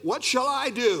not say, "What shall I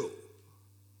do?"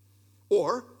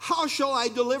 Or, "How shall I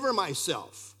deliver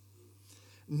myself?"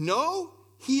 No,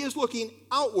 he is looking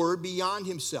outward beyond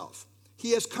himself.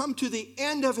 He has come to the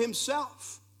end of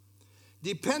himself.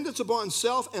 Dependence upon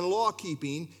self and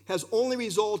law-keeping has only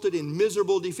resulted in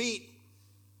miserable defeat.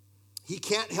 He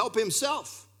can't help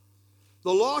himself.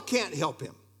 The law can't help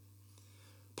him.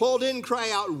 Paul didn't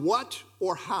cry out what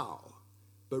or how,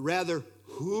 but rather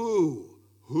who.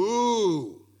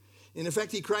 In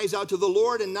effect, he cries out to the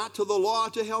Lord and not to the law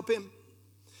to help him.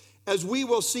 As we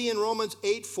will see in Romans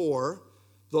 8:4,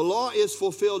 the law is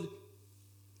fulfilled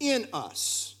in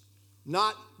us,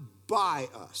 not by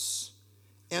us.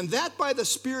 And that by the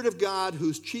Spirit of God,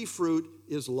 whose chief fruit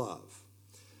is love.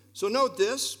 So note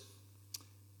this.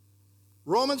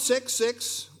 Romans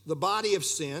 6:6, the body of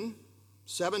sin.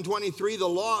 7:23, the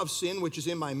law of sin, which is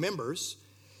in my members.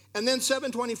 And then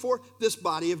 7:24, this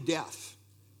body of death.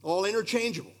 All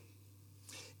interchangeable.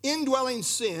 Indwelling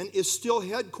sin is still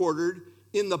headquartered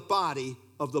in the body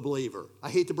of the believer.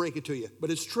 I hate to break it to you, but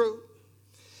it's true.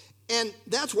 And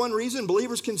that's one reason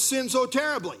believers can sin so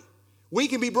terribly. We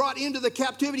can be brought into the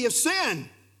captivity of sin.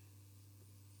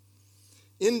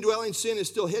 Indwelling sin is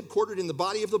still headquartered in the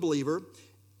body of the believer,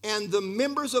 and the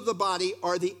members of the body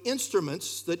are the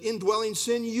instruments that indwelling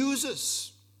sin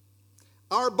uses.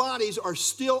 Our bodies are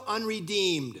still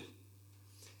unredeemed,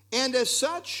 and as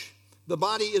such, the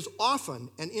body is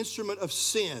often an instrument of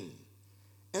sin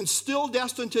and still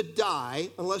destined to die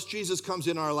unless Jesus comes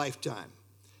in our lifetime.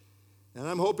 And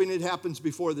I'm hoping it happens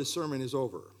before this sermon is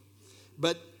over.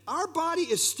 But our body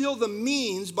is still the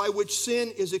means by which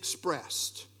sin is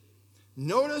expressed.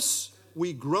 Notice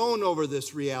we groan over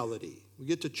this reality. We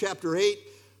get to chapter 8,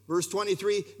 verse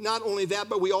 23. Not only that,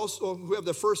 but we also who have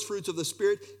the first fruits of the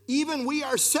Spirit, even we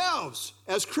ourselves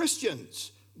as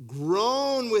Christians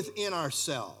groan within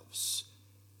ourselves,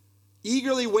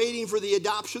 eagerly waiting for the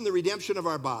adoption, the redemption of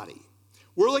our body.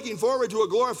 We're looking forward to a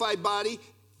glorified body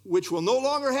which will no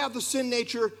longer have the sin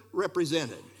nature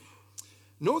represented.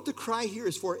 Note the cry here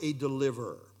is for a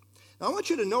deliverer. Now I want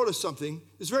you to notice something.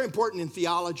 It's very important in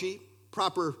theology,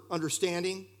 proper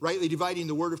understanding, rightly dividing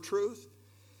the word of truth.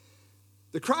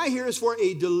 The cry here is for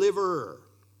a deliverer.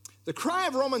 The cry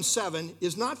of Romans 7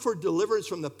 is not for deliverance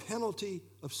from the penalty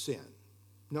of sin.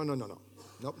 No.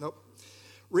 Nope.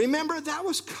 Remember, that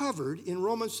was covered in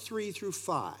Romans 3 through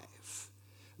 5.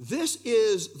 This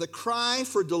is the cry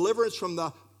for deliverance from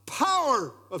the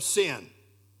power of sin.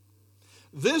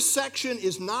 This section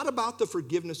is not about the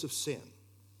forgiveness of sin,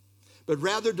 but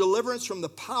rather deliverance from the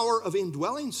power of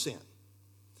indwelling sin.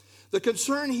 The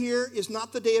concern here is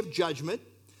not the day of judgment,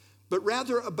 but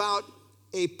rather about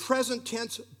a present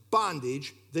tense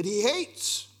bondage that he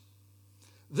hates.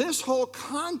 This whole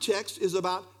context is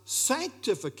about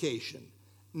sanctification,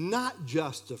 not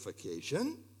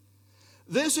justification.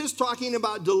 This is talking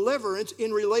about deliverance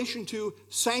in relation to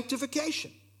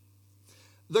sanctification.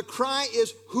 The cry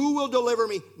is, who will deliver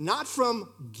me? Not from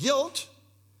guilt,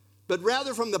 but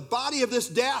rather from the body of this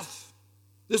death,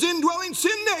 this indwelling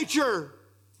sin nature.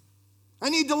 I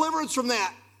need deliverance from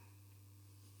that.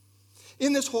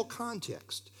 In this whole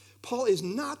context, Paul is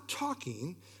not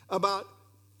talking about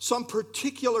some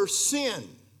particular sin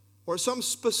or some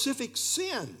specific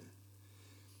sin,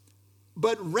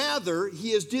 but rather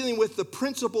he is dealing with the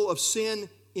principle of sin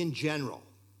in general.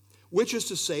 which is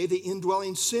to say the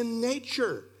indwelling sin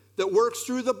nature that works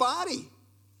through the body.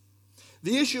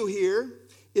 The issue here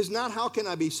is not how can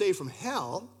I be saved from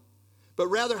hell, but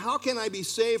rather how can I be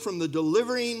saved from the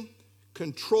delivering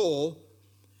control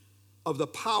of the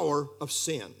power of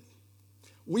sin.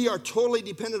 We are totally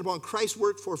dependent upon Christ's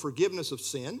work for forgiveness of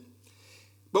sin,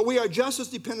 but we are just as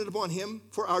dependent upon him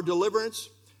for our deliverance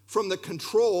from the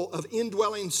control of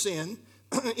indwelling sin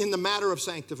in the matter of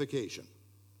sanctification.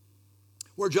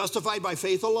 We're justified by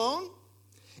faith alone,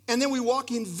 and then we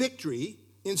walk in victory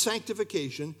in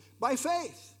sanctification by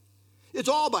faith. It's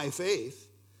all by faith.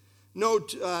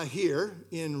 Note here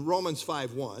in Romans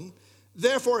 5:1,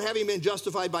 therefore, having been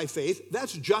justified by faith,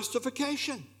 that's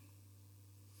justification.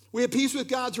 We have peace with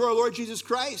God through our Lord Jesus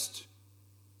Christ.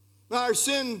 Our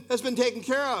sin has been taken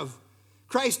care of.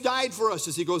 Christ died for us,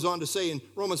 as he goes on to say in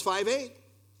Romans 5:8.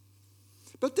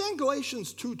 But then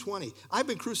Galatians 2:20, I've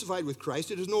been crucified with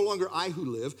Christ. It is no longer I who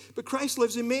live, but Christ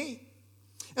lives in me.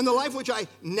 And the life which I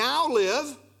now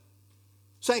live,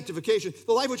 sanctification,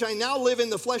 the life which I now live in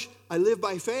the flesh, I live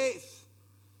by faith.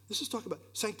 This is talking about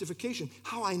sanctification,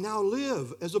 how I now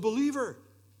live as a believer.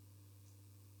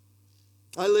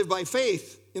 I live by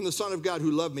faith in the Son of God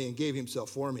who loved me and gave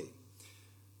himself for me.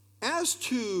 As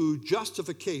to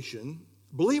justification,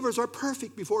 believers are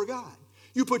perfect before God.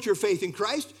 You put your faith in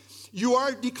Christ, you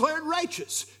are declared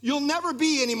righteous. You'll never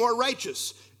be any more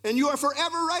righteous, and you are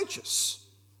forever righteous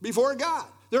before God.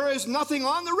 There is nothing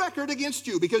on the record against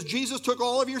you because Jesus took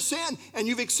all of your sin and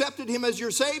you've accepted him as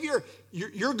your Savior.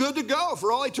 You're good to go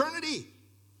for all eternity.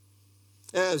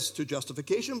 As to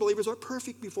justification, believers are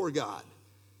perfect before God.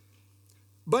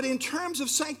 But in terms of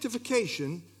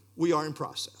sanctification, we are in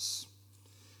process.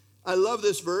 I love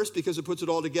this verse because it puts it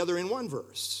all together in one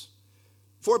verse.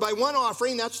 For by one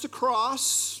offering, that's the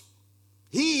cross,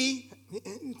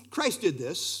 Christ did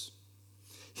this,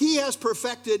 he has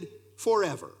perfected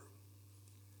forever.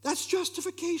 That's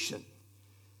justification.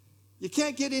 You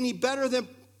can't get any better than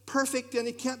perfect, and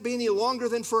it can't be any longer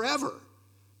than forever.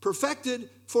 Perfected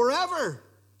forever.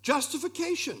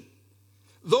 Justification.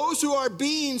 Those who are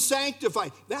being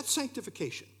sanctified, that's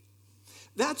sanctification.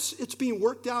 It's being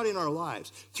worked out in our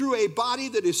lives through a body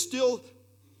that is still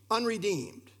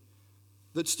unredeemed,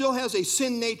 that still has a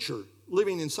sin nature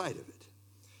living inside of it.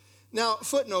 Now,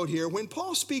 footnote here, when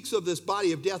Paul speaks of this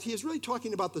body of death, he is really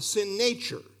talking about the sin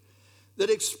nature that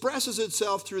expresses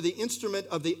itself through the instrument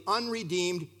of the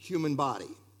unredeemed human body.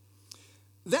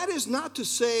 That is not to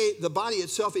say the body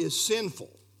itself is sinful.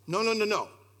 No.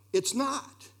 It's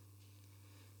not.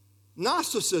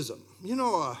 Gnosticism,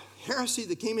 a heresy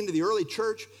that came into the early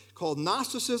church called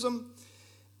Gnosticism,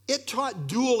 it taught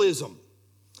dualism,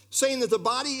 saying that the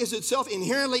body is itself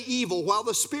inherently evil while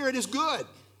the spirit is good.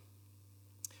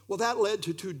 Well, that led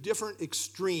to two different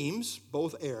extremes,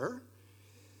 both error.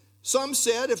 Some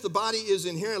said if the body is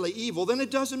inherently evil, then it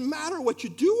doesn't matter what you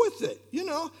do with it.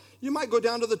 You might go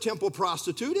down to the temple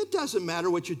prostitute. It doesn't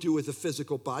matter what you do with the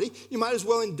physical body. You might as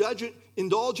well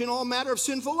indulge in all manner of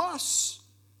sinful lusts.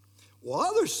 Well,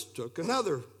 others took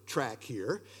another track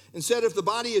here and said if the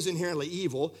body is inherently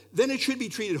evil, then it should be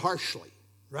treated harshly,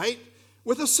 right?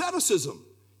 With asceticism,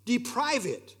 deprive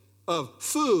it of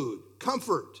food,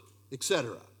 comfort,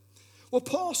 etc. Well,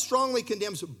 Paul strongly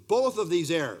condemns both of these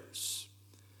errors.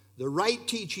 The right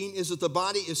teaching is that the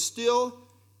body is still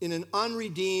in an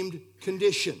unredeemed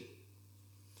condition,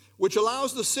 which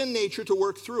allows the sin nature to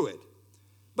work through it.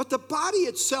 But the body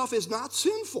itself is not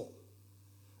sinful.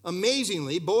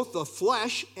 Amazingly, both the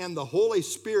flesh and the Holy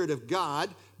Spirit of God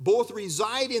both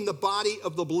reside in the body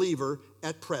of the believer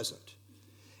at present.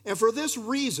 And for this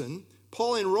reason,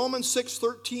 Paul in Romans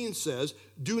 6:13 says,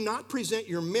 do not present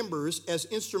your members as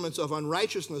instruments of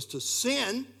unrighteousness to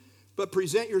sin, but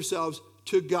present yourselves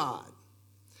to God.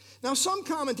 Now, some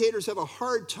commentators have a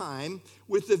hard time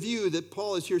with the view that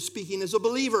Paul is here speaking as a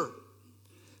believer,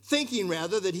 thinking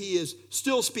rather that he is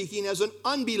still speaking as an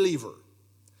unbeliever.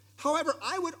 However,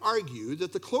 I would argue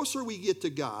that the closer we get to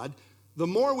God, the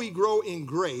more we grow in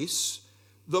grace,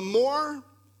 the more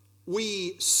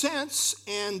we sense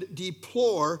and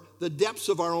deplore the depths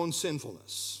of our own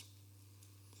sinfulness.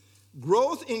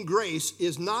 Growth in grace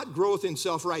is not growth in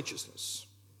self-righteousness,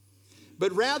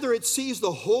 but rather it sees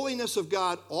the holiness of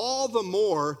God all the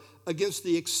more against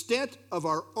the extent of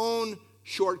our own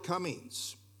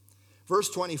shortcomings. Verse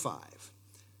 25,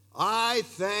 I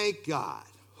thank God.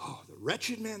 Oh, the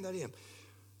wretched man that I am.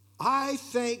 I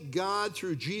thank God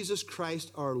through Jesus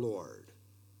Christ our Lord.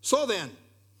 So then,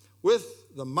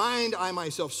 with the mind I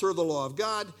myself serve the law of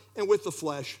God, and with the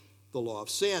flesh the law of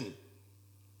sin.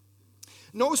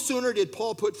 No sooner did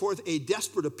Paul put forth a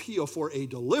desperate appeal for a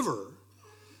deliverer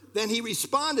then he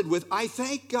responded with, I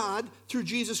thank God through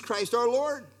Jesus Christ our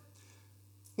Lord.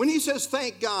 When he says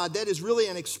thank God, that is really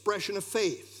an expression of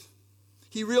faith.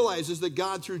 He realizes that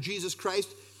God through Jesus Christ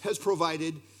has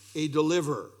provided a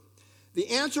deliverer. The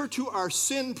answer to our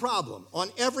sin problem on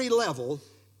every level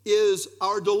is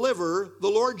our deliverer, the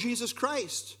Lord Jesus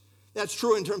Christ. That's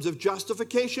true in terms of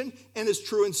justification and is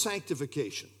true in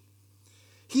sanctification.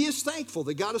 He is thankful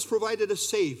that God has provided a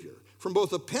Savior from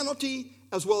both the penalty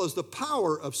as well as the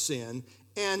power of sin,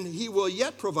 and he will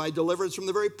yet provide deliverance from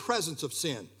the very presence of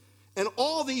sin. And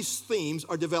all these themes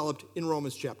are developed in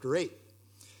Romans chapter 8.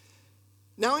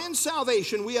 Now, in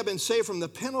salvation, we have been saved from the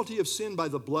penalty of sin by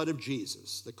the blood of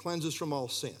Jesus that cleanses from all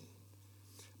sin.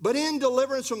 But in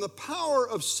deliverance from the power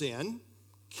of sin,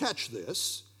 catch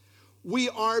this, we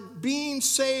are being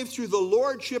saved through the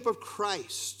lordship of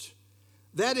Christ.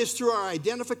 That is through our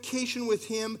identification with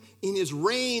him in his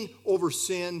reign over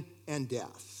sin and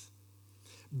death.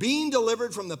 Being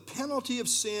delivered from the penalty of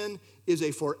sin is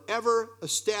a forever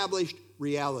established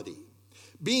reality.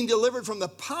 Being delivered from the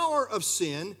power of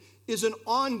sin is an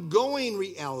ongoing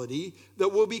reality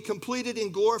that will be completed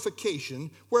in glorification,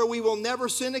 where we will never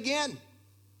sin again.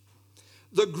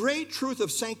 The great truth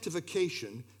of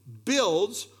sanctification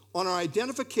builds on our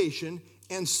identification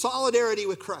and solidarity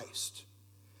with Christ.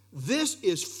 This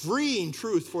is freeing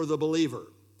truth for the believer.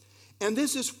 And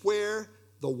this is where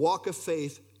the walk of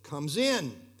faith comes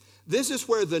in. This is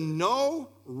where the know,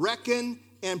 reckon,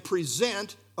 and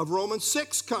present of Romans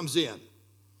 6 comes in.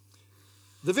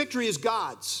 The victory is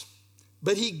God's,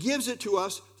 but he gives it to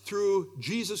us through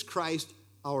Jesus Christ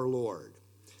our Lord.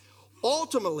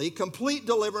 Ultimately, complete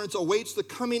deliverance awaits the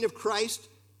coming of Christ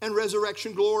and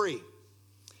resurrection glory.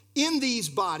 In these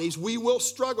bodies, we will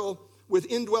struggle with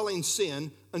indwelling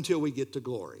sin until we get to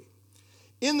glory.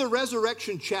 In the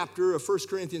resurrection chapter of 1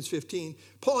 Corinthians 15,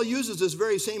 Paul uses this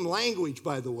very same language,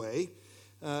 by the way,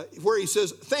 where he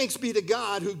says, thanks be to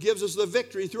God who gives us the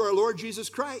victory through our Lord Jesus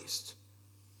Christ.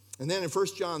 And then in 1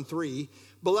 John 3,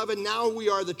 beloved, now we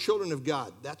are the children of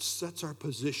God. That's our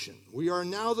position. We are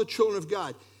now the children of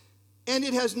God. And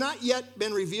it has not yet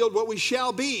been revealed what we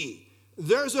shall be.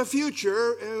 There's a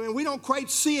future, and we don't quite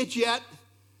see it yet.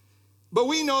 But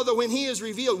we know that when he is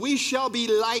revealed, we shall be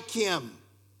like him.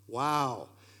 Wow.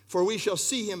 For we shall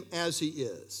see him as he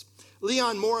is.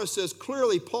 Leon Morris says,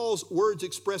 clearly Paul's words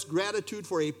express gratitude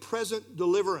for a present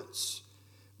deliverance.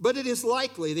 But it is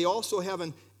likely they also have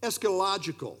an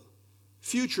eschatological,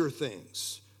 future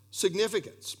things,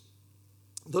 significance.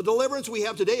 The deliverance we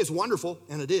have today is wonderful,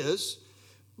 and it is,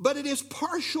 but it is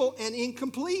partial and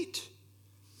incomplete.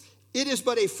 It is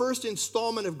but a first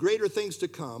installment of greater things to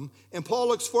come, and Paul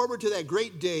looks forward to that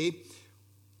great day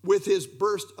with his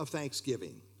burst of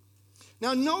thanksgiving.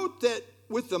 Now note that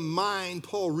with the mind,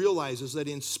 Paul realizes that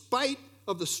in spite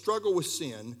of the struggle with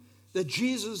sin, that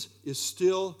Jesus is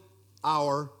still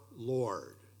our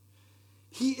Lord.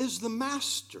 He is the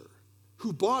master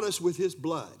who bought us with his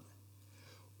blood.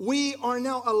 We are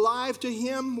now alive to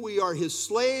him. We are his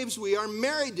slaves. We are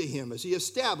married to him, as he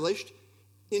established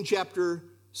in chapter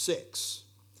 6.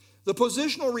 The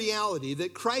positional reality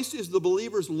that Christ is the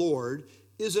believer's Lord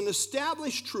is an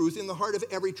established truth in the heart of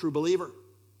every true believer.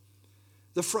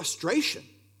 The frustration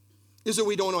is that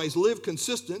we don't always live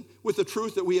consistent with the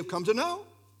truth that we have come to know.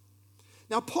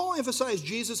 Now, Paul emphasized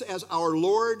Jesus as our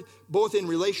Lord, both in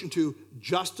relation to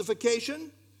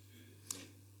justification,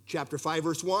 chapter 5,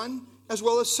 verse 1, as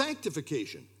well as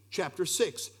sanctification, chapter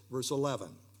 6, verse 11.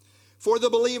 For the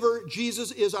believer,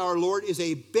 Jesus is our Lord is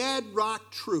a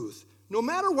bedrock truth. No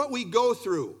matter what we go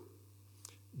through,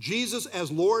 Jesus as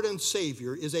Lord and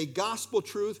Savior is a gospel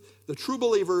truth the true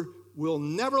believer will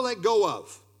never let go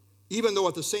of, even though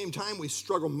at the same time we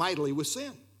struggle mightily with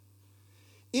sin.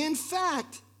 In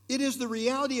fact, it is the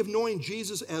reality of knowing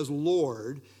Jesus as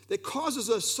Lord that causes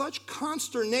us such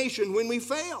consternation when we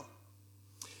fail.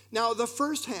 Now, the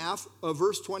first half of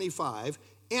verse 25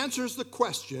 answers the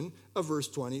question of verse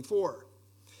 24.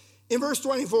 In verse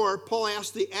 24, Paul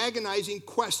asks the agonizing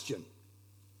question,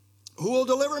 who will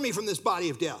deliver me from this body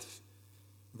of death?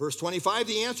 Verse 25,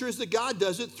 the answer is that God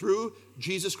does it through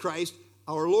Jesus Christ,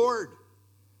 our Lord.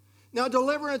 Now,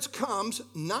 deliverance comes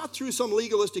not through some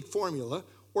legalistic formula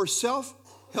or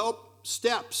self-help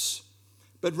steps,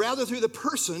 but rather through the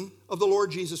person of the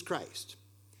Lord Jesus Christ.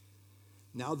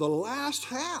 Now, the last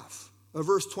half of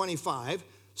verse 25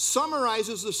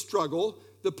 summarizes the struggle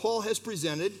that Paul has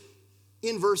presented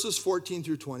in verses 14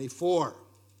 through 24.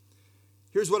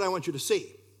 Here's what I want you to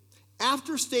see.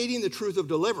 After stating the truth of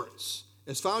deliverance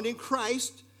as found in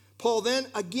Christ, Paul then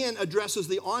again addresses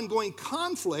the ongoing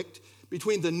conflict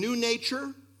between the new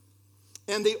nature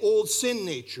and the old sin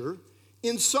nature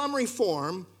in summary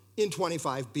form in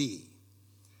 25b.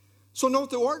 So note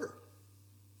the order.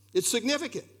 It's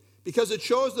significant because it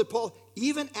shows that Paul,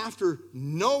 even after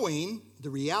knowing the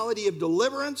reality of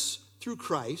deliverance through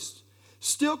Christ,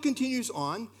 still continues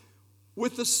on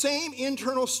with the same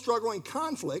internal struggle and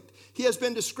conflict he has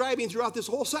been describing throughout this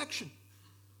whole section.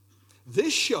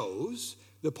 This shows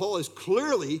that Paul is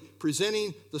clearly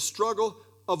presenting the struggle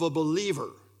of a believer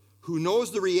who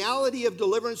knows the reality of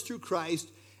deliverance through Christ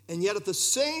and yet at the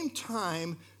same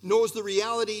time knows the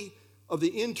reality of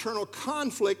the internal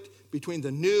conflict between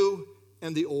the new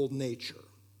and the old nature.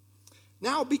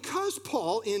 Now, because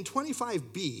Paul in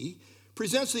 25b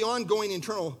presents the ongoing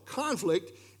internal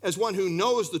conflict as one who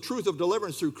knows the truth of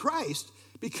deliverance through Christ,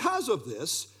 because of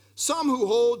this, some who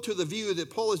hold to the view that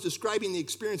Paul is describing the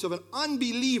experience of an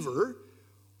unbeliever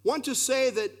want to say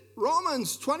that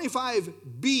Romans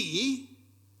 25b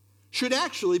should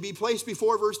actually be placed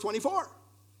before verse 24.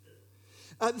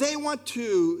 They want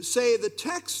to say the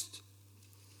text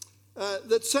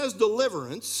that says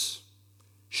deliverance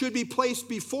should be placed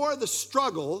before the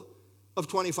struggle of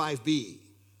 25b.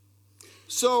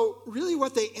 So really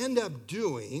what they end up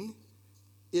doing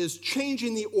is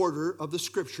changing the order of the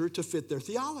scripture to fit their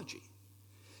theology.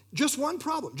 Just one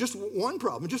problem.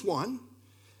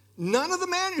 None of the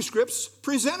manuscripts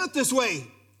present it this way.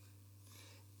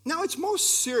 Now, it's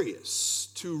most serious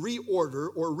to reorder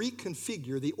or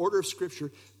reconfigure the order of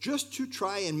Scripture just to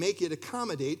try and make it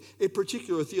accommodate a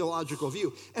particular theological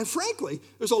view. And frankly,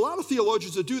 there's a lot of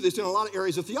theologians that do this in a lot of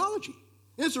areas of theology.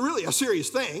 It's really a serious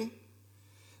thing.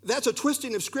 That's a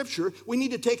twisting of Scripture. We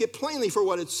need to take it plainly for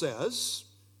what it says.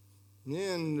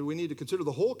 And we need to consider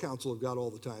the whole counsel of God all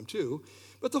the time, too.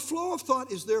 But the flow of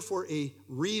thought is there for a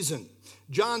reason.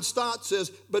 John Stott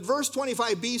says, but verse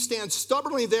 25b stands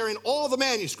stubbornly there in all the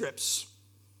manuscripts,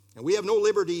 and we have no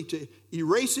liberty to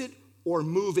erase it or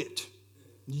move it.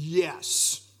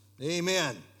 Yes.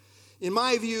 Amen. In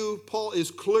my view, Paul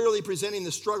is clearly presenting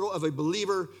the struggle of a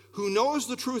believer who knows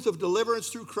the truth of deliverance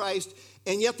through Christ,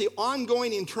 and yet the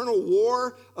ongoing internal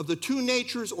war of the two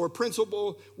natures or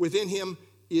principle within him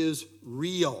is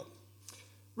real.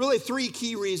 Really, three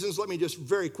key reasons, let me just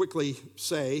very quickly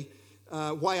say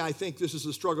why I think this is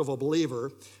the struggle of a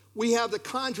believer. We have the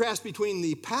contrast between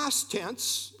the past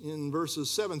tense in verses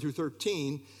 7 through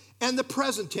 13 and the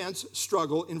present tense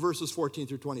struggle in verses 14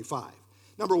 through 25.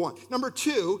 Number one. Number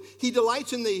two, he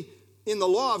delights in the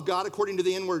law of God according to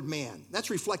the inward man. That's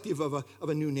reflective of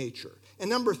a new nature. And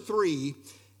number three,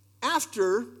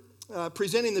 after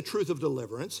presenting the truth of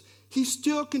deliverance, he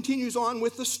still continues on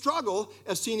with the struggle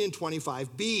as seen in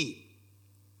 25b.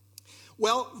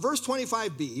 Well, verse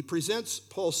 25b presents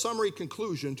Paul's summary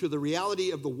conclusion to the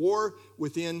reality of the war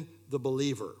within the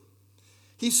believer.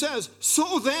 He says,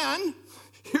 so then,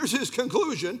 here's his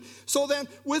conclusion, so then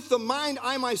with the mind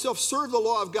I myself serve the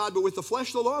law of God, but with the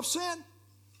flesh the law of sin.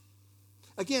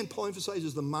 Again, Paul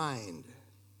emphasizes the mind.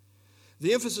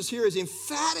 The emphasis here is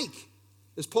emphatic,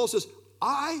 as Paul says,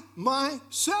 I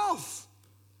myself.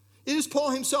 It is Paul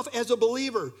himself as a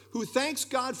believer who thanks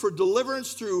God for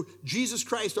deliverance through Jesus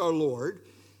Christ our Lord.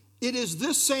 It is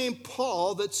this same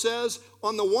Paul that says,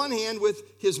 on the one hand, with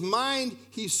his mind,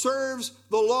 he serves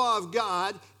the law of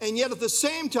God, and yet at the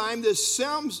same time, this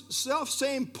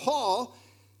self-same Paul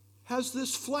has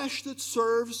this flesh that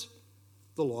serves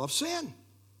the law of sin.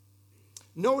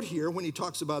 Note here, when he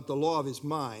talks about the law of his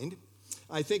mind,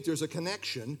 I think there's a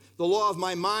connection. The law of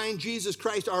my mind, Jesus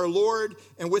Christ our Lord,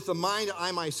 and with the mind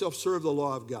I myself serve the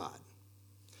law of God.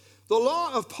 The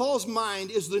law of Paul's mind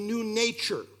is the new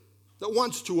nature that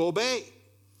wants to obey.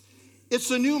 It's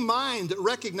the new mind that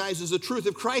recognizes the truth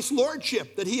of Christ's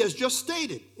lordship that he has just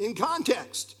stated in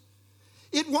context.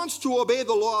 It wants to obey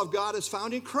the law of God as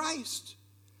found in Christ.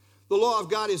 The law of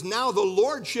God is now the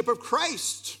lordship of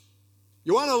Christ.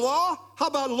 You want a law? How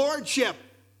about lordship?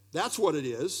 That's what it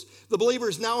is. The believer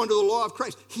is now under the law of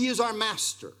Christ. He is our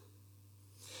master.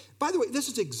 By the way, this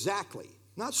is exactly,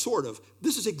 not sort of,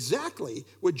 this is exactly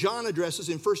what John addresses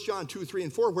in 1 John 2, 3,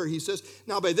 and 4, where he says,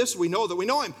 now by this we know that we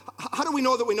know him. How do we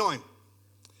know that we know him?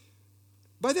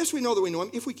 By this we know that we know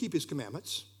him if we keep his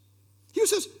commandments. He who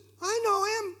says, I know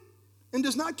him, and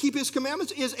does not keep his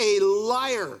commandments is a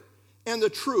liar, and the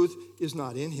truth is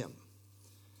not in him.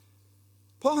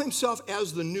 Paul himself,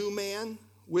 as the new man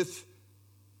with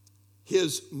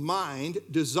his mind,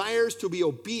 desires to be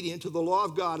obedient to the law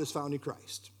of God as found in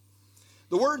Christ.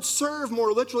 The word serve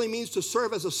more literally means to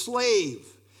serve as a slave.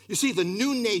 You see, the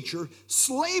new nature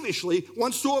slavishly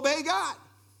wants to obey God.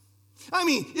 I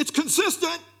mean, it's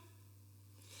consistent.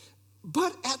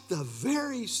 But at the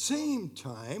very same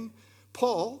time,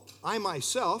 Paul, I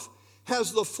myself,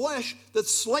 has the flesh that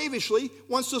slavishly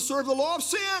wants to serve the law of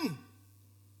sin.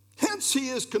 Hence he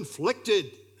is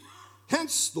conflicted.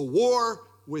 Hence the war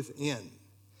within.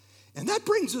 And that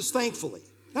brings us thankfully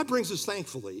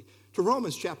to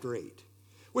Romans chapter 8,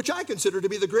 which I consider to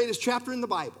be the greatest chapter in the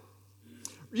Bible.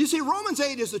 You see, Romans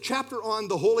 8 is the chapter on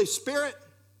the Holy Spirit.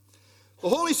 The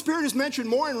Holy Spirit is mentioned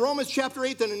more in Romans chapter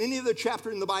 8 than in any other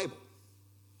chapter in the Bible.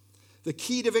 The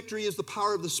key to victory is the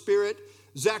power of the Spirit.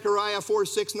 Zechariah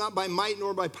 4:6, not by might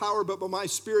nor by power, but by my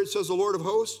Spirit, says the Lord of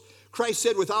hosts. Christ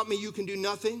said, without me you can do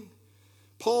nothing.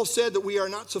 Paul said that we are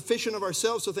not sufficient of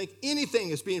ourselves to think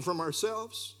anything as being from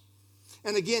ourselves.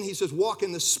 And again, he says, walk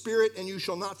in the Spirit and you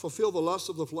shall not fulfill the lusts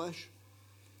of the flesh.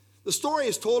 The story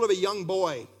is told of a young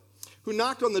boy who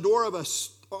knocked on the door of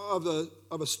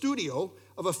a studio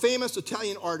of a famous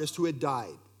Italian artist who had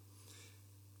died.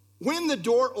 When the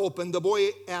door opened, the boy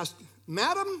asked,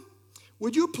 Madam,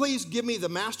 would you please give me the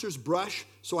master's brush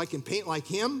so I can paint like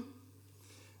him?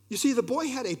 You see, the boy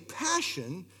had a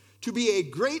passion to be a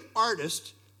great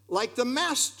artist like the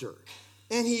master,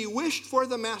 and he wished for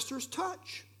the master's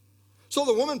touch. So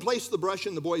the woman placed the brush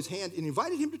in the boy's hand and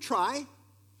invited him to try.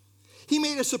 He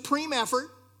made a supreme effort,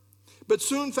 but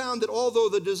soon found that although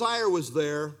the desire was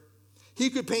there, he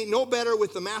could paint no better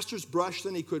with the master's brush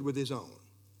than he could with his own.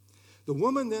 The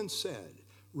woman then said,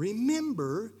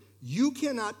 remember, you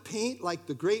cannot paint like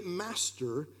the great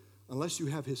master unless you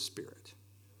have his Spirit.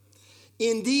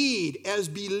 Indeed, as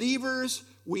believers,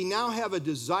 we now have a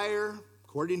desire,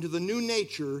 according to the new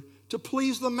nature, to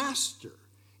please the master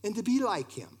and to be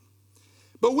like him.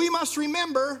 But we must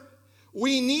remember,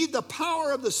 we need the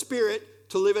power of the Spirit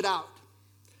to live it out.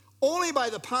 Only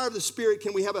by the power of the Spirit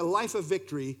can we have a life of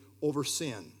victory over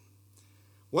sin.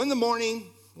 Well, in the morning,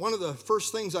 one of the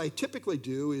first things I typically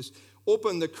do is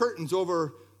open the curtains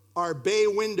over our bay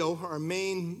window, our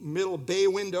main middle bay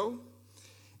window.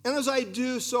 And as I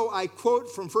do so, I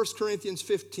quote from 1 Corinthians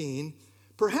 15,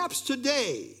 perhaps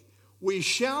today we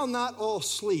shall not all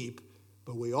sleep,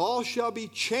 but we all shall be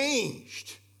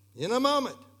changed in a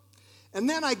moment. And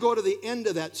then I go to the end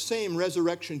of that same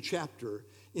resurrection chapter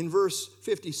in verse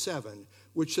 57,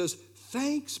 which says,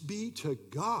 thanks be to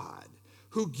God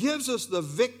who gives us the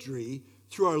victory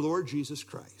through our Lord Jesus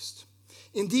Christ.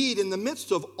 Indeed, in the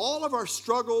midst of all of our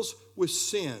struggles with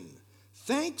sin,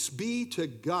 thanks be to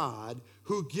God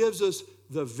who gives us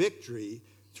the victory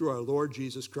through our Lord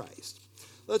Jesus Christ.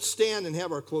 Let's stand and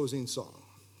have our closing song.